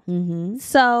accountable. Mm-hmm.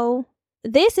 So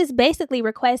this is basically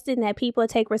requesting that people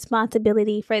take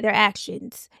responsibility for their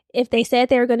actions. If they said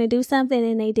they were going to do something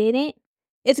and they didn't,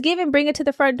 it's given, bring it to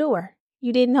the front door.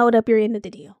 You didn't hold up your end of the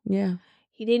deal. Yeah.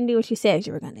 You didn't do what you said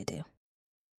you were going to do.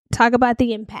 Talk about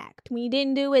the impact. When you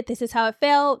didn't do it, this is how it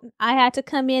felt. I had to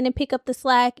come in and pick up the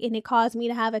slack, and it caused me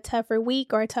to have a tougher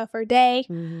week or a tougher day.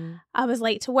 Mm-hmm. I was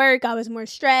late to work. I was more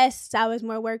stressed. I was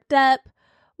more worked up.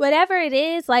 Whatever it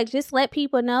is, like, just let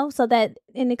people know so that,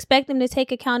 and expect them to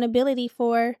take accountability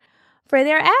for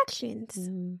their actions.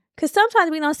 Because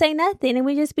sometimes we don't say nothing and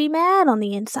we just be mad on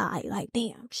the inside. Like,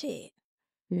 damn, shit.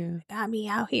 Yeah. Got me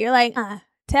out here. Like,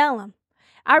 tell them.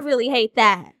 I really hate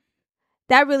that.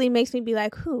 That really makes me be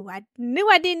like, I knew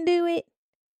I didn't do it.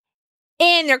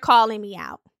 And they're calling me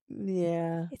out.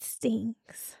 Yeah. It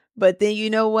stinks. But then you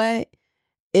know what?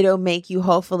 It'll make you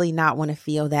hopefully not want to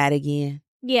feel that again.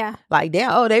 Yeah. Like,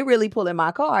 damn, they really pulling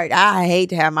my card. I hate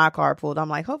to have my card pulled. I'm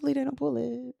like, hopefully they don't pull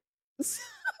it.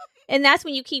 And that's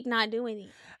when you keep not doing it.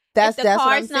 That's what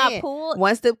I'm saying. not pulled.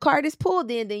 Once the card is pulled,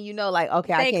 then you know, like,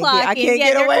 okay, I can't get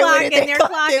get away with it. They're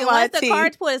clocking. Once the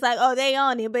card's pulled, it's like, oh, they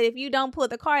own it. But if you don't pull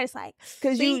the card, it's like,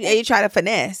 because you try to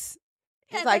finesse.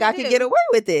 It's like, I could get away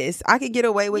with this. I could get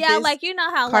away with this. Yeah, like, you know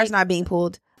how card's not being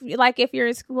pulled. Like, if you're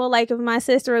in school, like, if my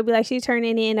sister would be like, she's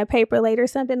turning in a paper late or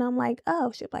something, I'm like,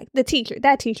 oh, shit, like, that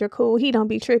teacher, cool, he don't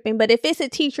be tripping. But if it's a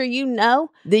teacher then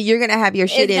you're going to have your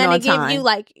shit in on time. It's going to give you,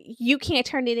 like, you can't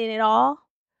turn it in at all.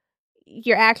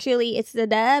 It's the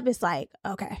dub. It's like,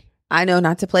 okay. I know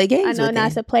not to play games I know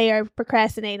not to play or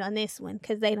procrastinate on this one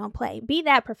because they don't play. Be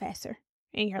that professor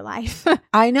in your life.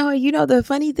 I know. The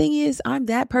funny thing is, I'm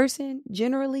that person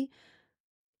generally.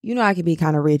 I can be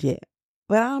kind of rigid.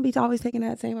 But I don't be always taking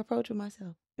that same approach with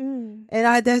myself. And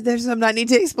there's something I need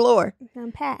to explore.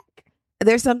 Unpack.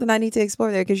 There's something I need to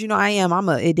explore there because,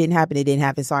 it didn't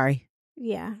happen, sorry.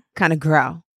 Yeah. Kind of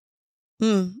growl.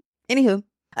 Anywho,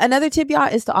 another tip,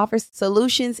 y'all, is to offer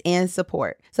solutions and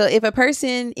support. So if a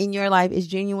person in your life is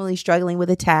genuinely struggling with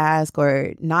a task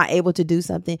or not able to do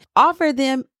something, offer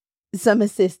them some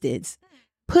assistance.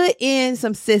 Put in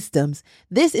some systems.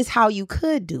 This is how you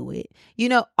could do it.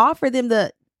 Offer them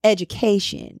the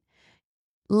education,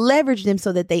 leverage them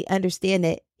so that they understand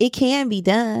that it can be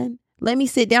done. Let me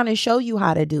sit down and show you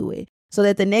how to do it so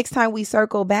that the next time we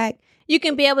circle back, you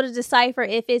can be able to decipher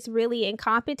if it's really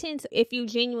incompetence, if you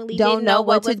genuinely didn't know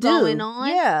what was going on.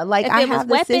 Yeah, like I have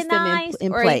the system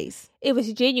in place. It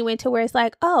was genuine to where it's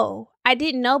like, oh, I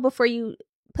didn't know before you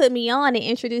put me on and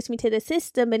introduced me to the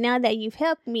system, but now that you've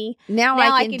helped me, now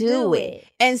I can do it.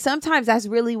 And sometimes that's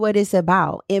really what it's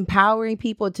about, empowering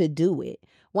people to do it.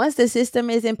 Once the system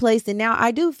is in place, then now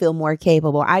I do feel more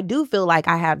capable. I do feel like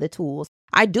I have the tools.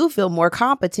 I do feel more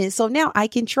competent. So now I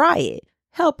can try it.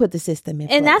 Help put the system in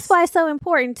place. And that's why it's so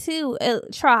important to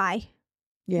try.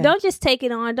 Yeah. Don't just take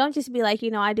it on. Don't just be like,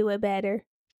 I do it better.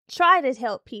 Try to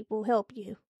help people help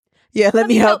you. Yeah, let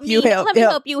me help you help. Let me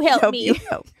help you help me.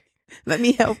 Let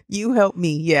me help you help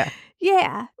me. Yeah.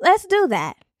 Yeah, let's do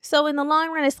that. So in the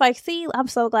long run, it's like, see, I'm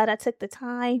so glad I took the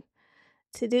time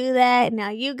to do that. Now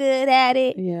you good at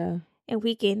it. Yeah. And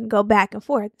we can go back and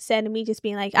forth instead of me just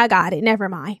being like, I got it. Never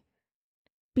mind.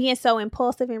 Being so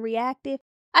impulsive and reactive.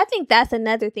 I think that's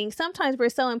another thing. Sometimes we're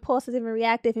so impulsive and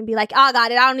reactive and be like, I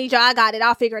got it. I don't need you. I got it.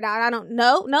 I'll figure it out. I don't.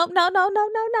 No.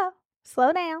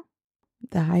 Slow down.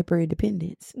 The hyper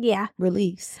independence. Yeah.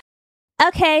 Release.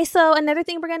 Okay. So another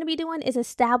thing we're going to be doing is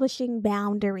establishing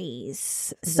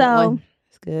boundaries. So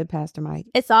it's good, Pastor Mike.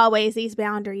 It's always these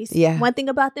boundaries. Yeah. One thing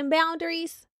about them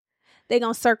boundaries, they're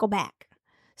going to circle back.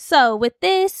 So with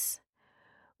this,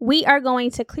 we are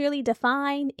going to clearly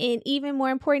define and, even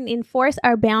more important, enforce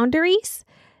our boundaries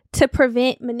to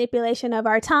prevent manipulation of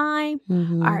our time,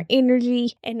 our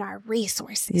energy, and our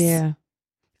resources. Yeah.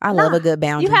 I love a good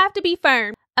boundary. You have to be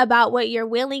firm about what you're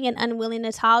willing and unwilling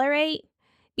to tolerate,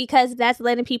 because that's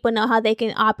letting people know how they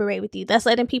can operate with you. That's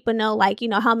letting people know, like,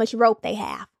 how much rope they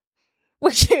have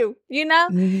with you,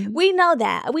 We know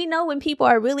that. We know when people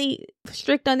are really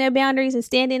strict on their boundaries and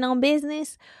standing on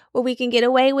business, what we can get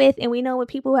away with. And we know when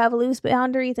people who have loose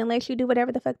boundaries and let you do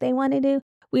whatever the fuck they want to do,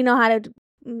 we know how to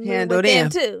handle them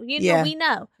too. We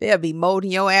know. They'll be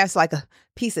molding your ass like a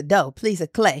piece of dough, piece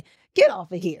of clay. Get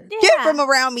off of here. Yeah. Get from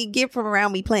around me. Get from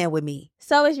around me playing with me.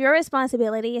 So it's your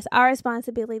responsibility. It's our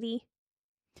responsibility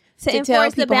to tell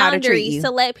enforce the people how to treat boundaries, you.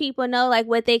 to let people know like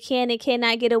what they can and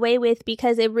cannot get away with,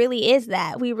 because it really is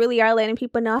that. We really are letting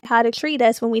people know how to treat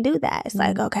us when we do that. It's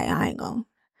like, okay,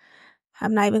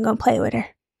 I'm not even going to play with her.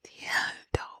 Yeah,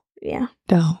 don't. Yeah.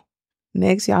 Don't.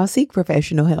 Next, y'all seek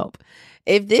professional help.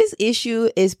 If this issue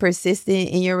is persistent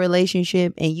in your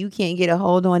relationship and you can't get a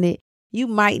hold on it, you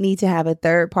might need to have a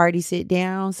third party sit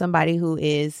down, somebody who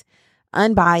is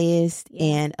unbiased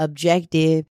and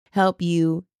objective, help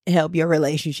you help your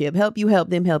relationship, help you help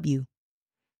them help you.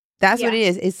 That's what it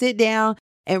is. It's sit down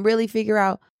and really figure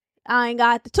out, I ain't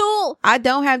got the tool. I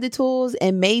don't have the tools,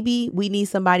 and maybe we need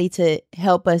somebody to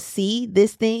help us see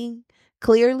this thing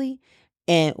clearly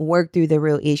and work through the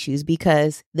real issues,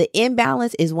 because the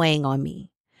imbalance is weighing on me.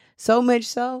 So much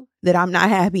so that I'm not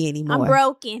happy anymore. I'm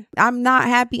broken. I'm not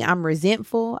happy. I'm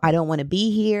resentful. I don't want to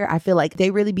be here. I feel like they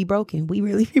really be broken. We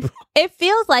really be broken. It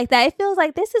feels like that. It feels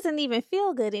like this doesn't even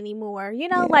feel good anymore. You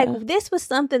know, like this was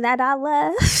something that I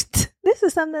loved. This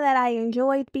is something that I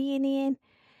enjoyed being in.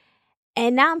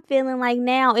 And now I'm feeling like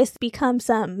now it's become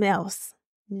something else.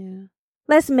 Yeah.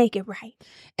 Let's make it right.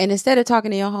 And instead of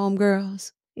talking to your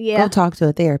homegirls, go talk to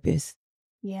a therapist.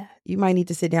 Yeah. You might need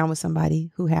to sit down with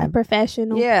somebody who have a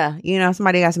professional. Yeah. You know,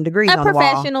 somebody got some degrees on the wall.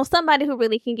 A professional, somebody who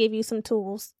really can give you some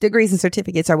tools. Degrees and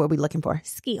certificates are what we're looking for.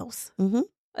 Skills. Mm-hmm.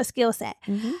 A skill set.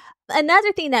 Mm-hmm.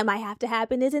 Another thing that might have to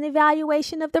happen is an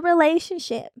evaluation of the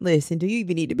relationship. Listen, do you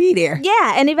even need to be there?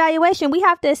 Yeah, an evaluation. We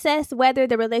have to assess whether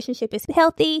the relationship is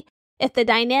healthy, if the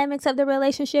dynamics of the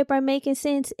relationship are making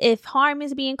sense, if harm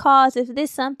is being caused, if this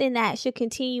is something that should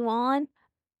continue on.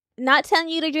 Not telling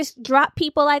you to just drop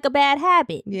people like a bad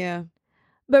habit. Yeah.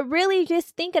 But really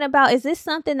just thinking about, is this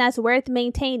something that's worth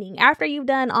maintaining? After you've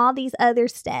done all these other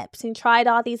steps and tried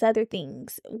all these other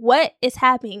things, what is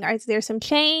happening? Is there some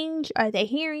change? Are they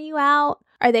hearing you out?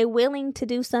 Are they willing to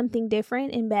do something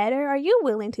different and better? Are you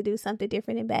willing to do something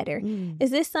different and better?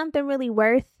 Is this something really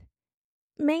worth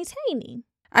maintaining?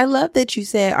 I love that you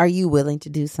said, are you willing to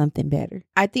do something better?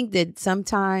 I think that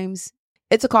sometimes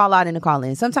it's a call out and a call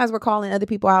in. Sometimes we're calling other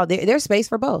people out. There's space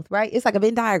for both, right? It's like a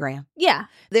Venn diagram. Yeah.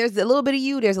 There's a little bit of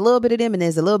you, there's a little bit of them, and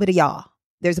there's a little bit of y'all.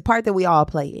 There's a part that we all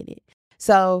play in it.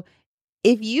 So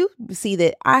if you see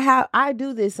that I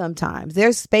do this sometimes,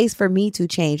 there's space for me to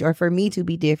change, or for me to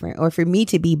be different, or for me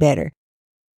to be better.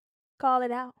 Call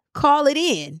it out. Call it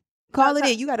in. Call it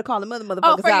in. You got to call the motherfuckers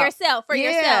out. Oh, for yourself. For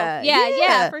yourself.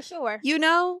 Yeah, for sure. You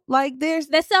know, like there's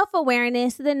the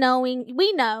self-awareness, the knowing.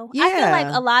 We know. Yeah. I feel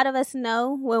like a lot of us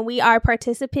know when we are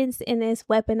participants in this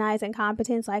weaponized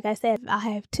incompetence. Like I said, I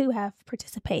have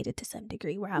participated to some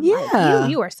degree where I'm like,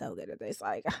 you are so good at this.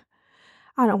 Like,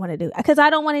 I don't want to do it because I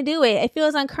don't want to do it. It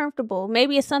feels uncomfortable.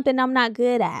 Maybe it's something I'm not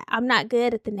good at. I'm not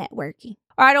good at the networking,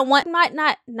 or I don't want, might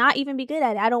not even be good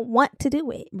at it. I don't want to do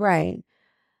it. Right.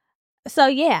 So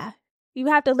yeah. You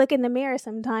have to look in the mirror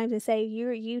sometimes and say,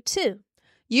 you're you too.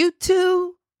 You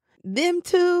too. Them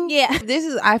too. Yeah.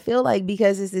 I feel like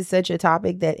because this is such a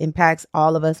topic that impacts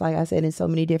all of us, like I said, in so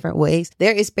many different ways,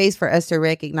 there is space for us to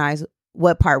recognize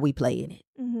what part we play in it.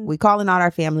 Mm-hmm. We calling out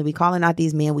our family. We calling out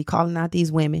these men. We calling out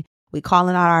these women. We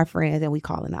calling out our friends, and we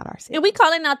calling out ourselves. And we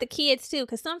calling out the kids too,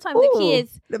 because sometimes the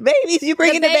kids, the babies, you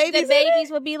bringing the babies. The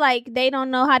babies would be like, they don't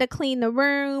know how to clean the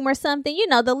room or something. You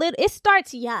know, it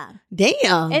starts young.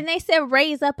 Damn. And they said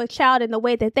raise up a child in the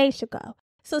way that they should go.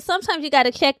 So sometimes you got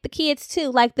to check the kids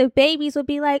too. Like the babies would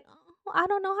be like, I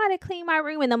don't know how to clean my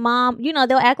room, and the mom, you know,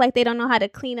 they'll act like they don't know how to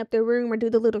clean up their room or do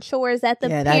the little chores that the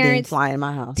parents fly in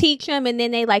my house. Teach them, and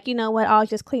then they like, you know what, I'll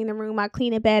just clean the room, I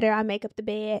clean it better, I make up the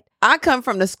bed. I come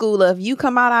from the school of, you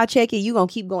come out, I'll check it, you gonna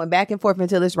keep going back and forth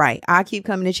until it's right. I keep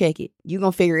coming to check it, you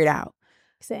gonna figure it out.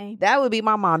 Same. That would be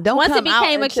my mom. Once it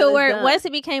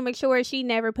became mature, she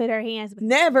never put her hands.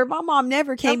 Never. My mom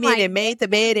never came in and made the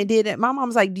bed and did it. My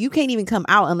mom's like, you can't even come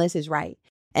out unless it's right,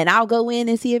 and I'll go in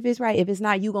and see if it's right. If it's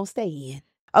not, you gonna stay in.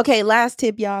 Okay, last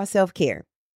tip, y'all, self-care.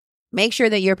 Make sure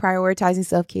that you're prioritizing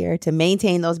self-care to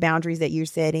maintain those boundaries that you're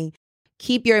setting.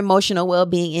 Keep your emotional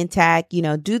well-being intact. You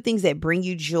know, do things that bring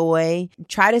you joy.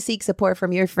 Try to seek support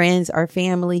from your friends or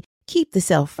family. Keep the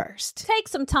self first. Take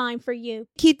some time for you.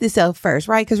 Keep the self first,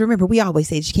 right? Because remember, we always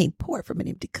say you can't pour from an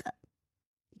empty cup.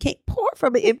 You can't pour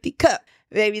from an empty cup.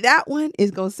 Baby, that one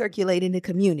is going to circulate in the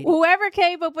community. Whoever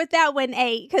came up with that one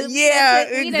ate.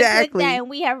 Exactly. We done took that and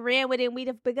we have ran with it and we'd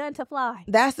have begun to fly.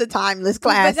 That's a timeless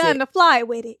classic. We've begun to fly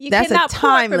with it. That's a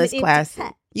timeless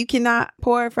classic. You cannot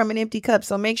pour from an empty cup.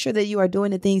 So make sure that you are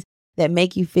doing the things that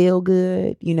make you feel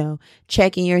good, you know,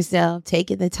 checking yourself,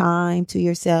 taking the time to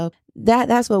yourself.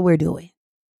 That's what we're doing.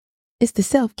 It's the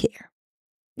self-care.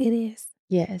 It is.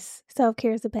 Yes.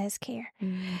 Self-care is the best care.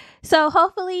 Mm. So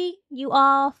hopefully you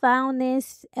all found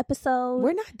this episode.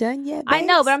 We're not done yet, I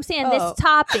know, babes. but I'm saying this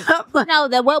topic. No,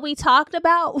 that what we talked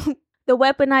about, the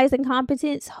weaponized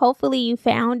incompetence, hopefully you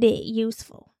found it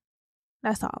useful.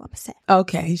 That's all I'm saying.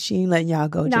 Okay, she ain't letting y'all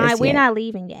go No, just we're yet. not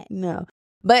leaving yet. No.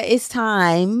 But it's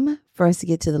time for us to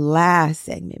get to the last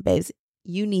segment, babes.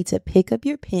 You need to pick up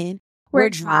your pen. We're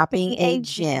dropping a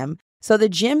gem. So the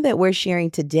gem that we're sharing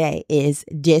today is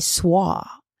Dessoir,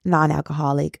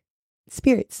 non-alcoholic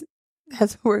spirits.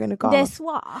 That's what we're going to call it.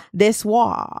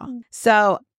 Dessoir.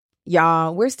 So,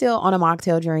 y'all, we're still on a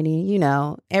mocktail journey. You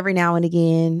know, every now and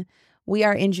again, we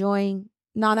are enjoying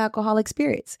non-alcoholic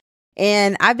spirits.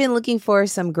 And I've been looking for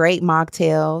some great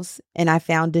mocktails, and I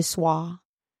found Dessoir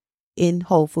in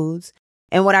Whole Foods.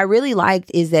 And what I really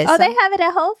liked is that... they have it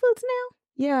at Whole Foods now?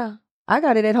 Yeah, I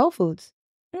got it at Whole Foods.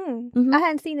 I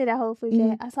hadn't seen it at Whole Foods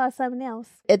yet. I saw something else.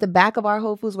 At the back of our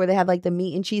Whole Foods where they have like the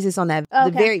meat and cheese, it's on that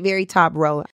the very, very top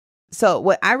row. So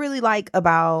what I really like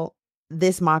about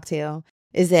this mocktail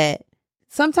is that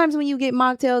sometimes when you get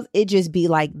mocktails, it just be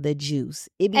like the juice.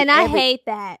 I hate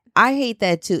that. I hate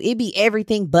that too. It be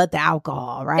everything but the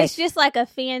alcohol, right? It's just like a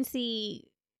fancy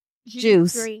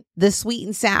juice drink. The sweet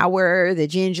and sour, the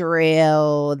ginger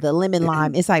ale, the lemon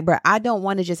lime. It's like, bro, I don't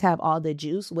want to just have all the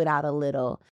juice without a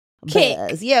little kick.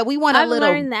 Buzz. Yeah, we want a little.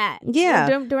 I've learned that. Yeah.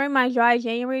 During my dry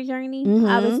January journey,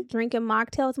 I was drinking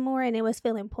mocktails more and it was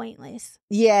feeling pointless.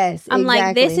 Yes, I'm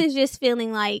like, this is just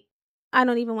feeling like I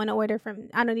don't even want to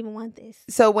I don't even want this.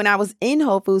 So when I was in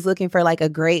Whole Foods looking for like a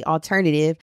great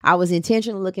alternative, I was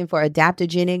intentionally looking for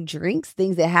adaptogenic drinks,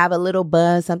 things that have a little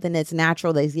buzz, something that's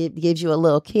natural that gives you a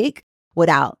little kick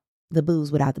without the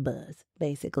booze, without the buzz,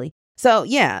 basically. So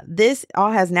yeah, this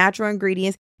all has natural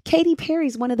ingredients. Katy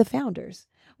Perry's one of the founders,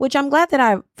 which I'm glad that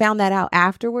I found that out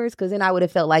afterwards, because then I would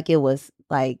have felt like it was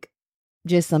like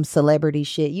just some celebrity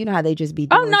shit. You know how they just be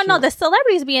doing no, shit? the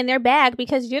celebrities be in their bag,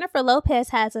 because Jennifer Lopez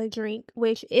has a drink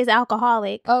which is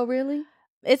alcoholic. Oh, really?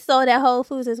 It's sold at Whole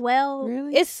Foods as well.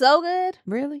 Really? It's so good.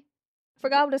 Really?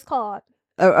 Forgot what it's called.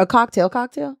 A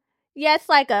cocktail? Yeah, it's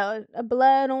like a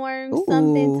blood orange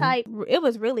something type. It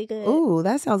was really good. Ooh,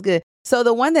 that sounds good. So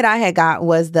the one that I had got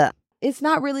was it's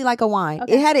not really like a wine.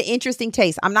 Okay. It had an interesting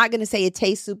taste. I'm not going to say it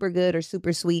tastes super good or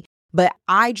super sweet, but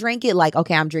I drank it like,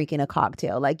 okay, I'm drinking a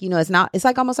cocktail. Like, you know, it's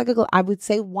like almost like I would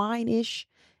say wine-ish.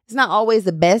 It's not always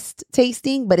the best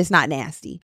tasting, but it's not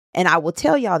nasty. And I will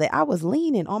tell y'all that I was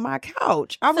leaning on my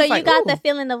couch. I was so you got ooh. the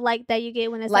feeling of like that you get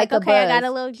when it's like okay, buzz. I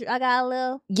got a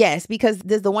little. Yes, because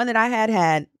the one that I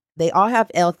had, they all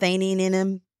have L-theanine in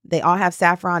them. They all have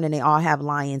saffron, and they all have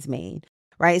lion's mane,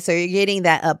 right? So you're getting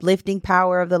that uplifting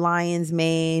power of the lion's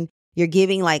mane. You're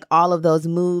giving like all of those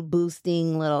mood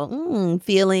boosting little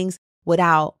feelings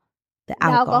without the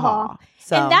alcohol.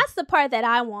 So, and that's the part that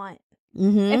I want.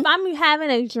 If I'm having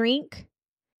a drink,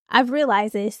 I've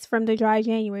realized this from the dry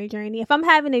January journey. If I'm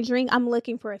having a drink, I'm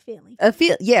looking for a feeling.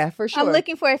 Yeah, for sure. I'm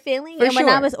looking for a feeling. For and when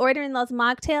sure. I was ordering those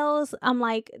mocktails, I'm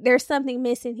like, there's something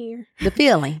missing here. The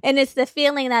feeling. And it's the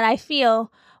feeling that I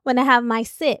feel when I have my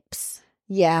sips.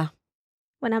 Yeah.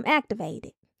 When I'm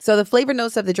activated. So the flavor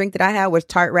notes of the drink that I had was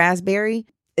tart raspberry.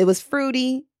 It was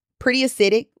fruity, pretty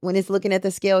acidic. When it's looking at the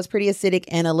scale, it's pretty acidic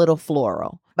and a little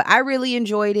floral. But I really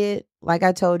enjoyed it. Like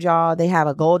I told y'all, they have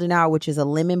a golden hour, which is a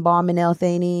lemon balm and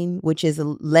L-theanine, which is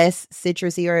less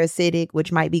citrusy or acidic,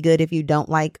 which might be good if you don't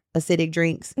like acidic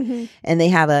drinks. And they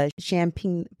have a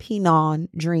champagne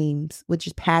Pinot Dreams, which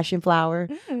is passion flower,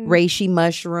 reishi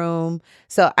mushroom.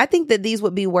 So I think that these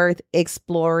would be worth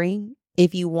exploring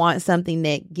if you want something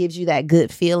that gives you that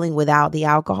good feeling without the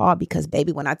alcohol. Because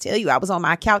baby, when I tell you, I was on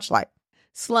my couch like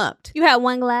slumped. You had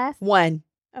one glass? One.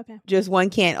 Okay. Just one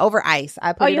can over ice.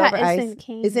 I put it over ice.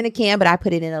 It's in a can, but I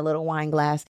put it in a little wine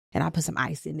glass and I put some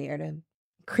ice in there to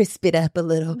crisp it up a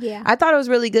little. Yeah. I thought it was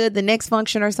really good. The next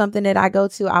function or something that I go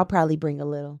to, I'll probably bring a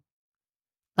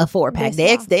 4-pack.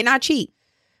 They're not cheap.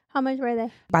 How much were they?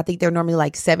 I think they're normally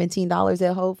like $17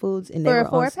 at Whole Foods. And for a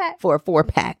 4-pack? For a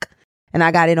 4-pack. And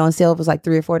I got it on sale. It was like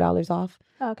 $3 or $4 off.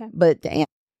 Oh, okay. But damn.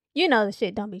 You know the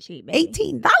shit don't be cheap, baby.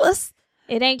 $18.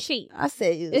 It ain't cheap. I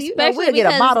said, especially we'll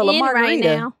get a bottle of margarita.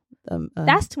 Right now.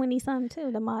 That's 20 something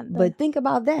too. But think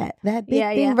about that big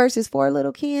thing versus 4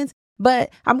 little cans. But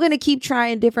I'm going to keep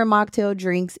trying different mocktail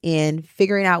drinks and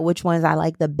figuring out which ones I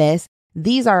like the best.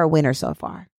 These are a winner so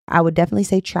far. I would definitely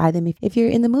say try them if you're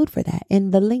in the mood for that.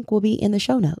 And the link will be in the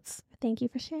show notes. Thank you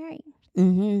for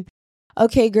sharing.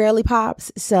 Okay, girly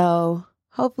pops. So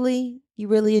hopefully you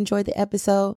really enjoyed the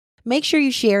episode. Make sure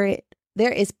you share it.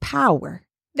 There is power.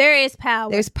 There is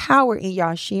power. There's power in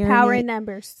y'all sharing power it in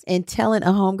numbers. And telling a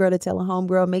homegirl to tell a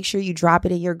homegirl. Make sure you drop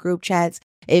it in your group chats.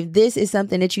 If this is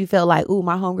something that you feel like, ooh,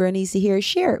 my homegirl needs to hear,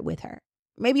 share it with her.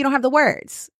 Maybe you don't have the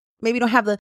words. Maybe you don't have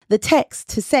the text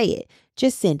to say it.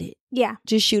 Just send it. Yeah.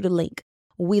 Just shoot a link.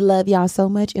 We love y'all so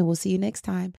much, and we'll see you next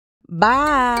time.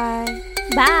 Bye.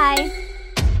 Bye.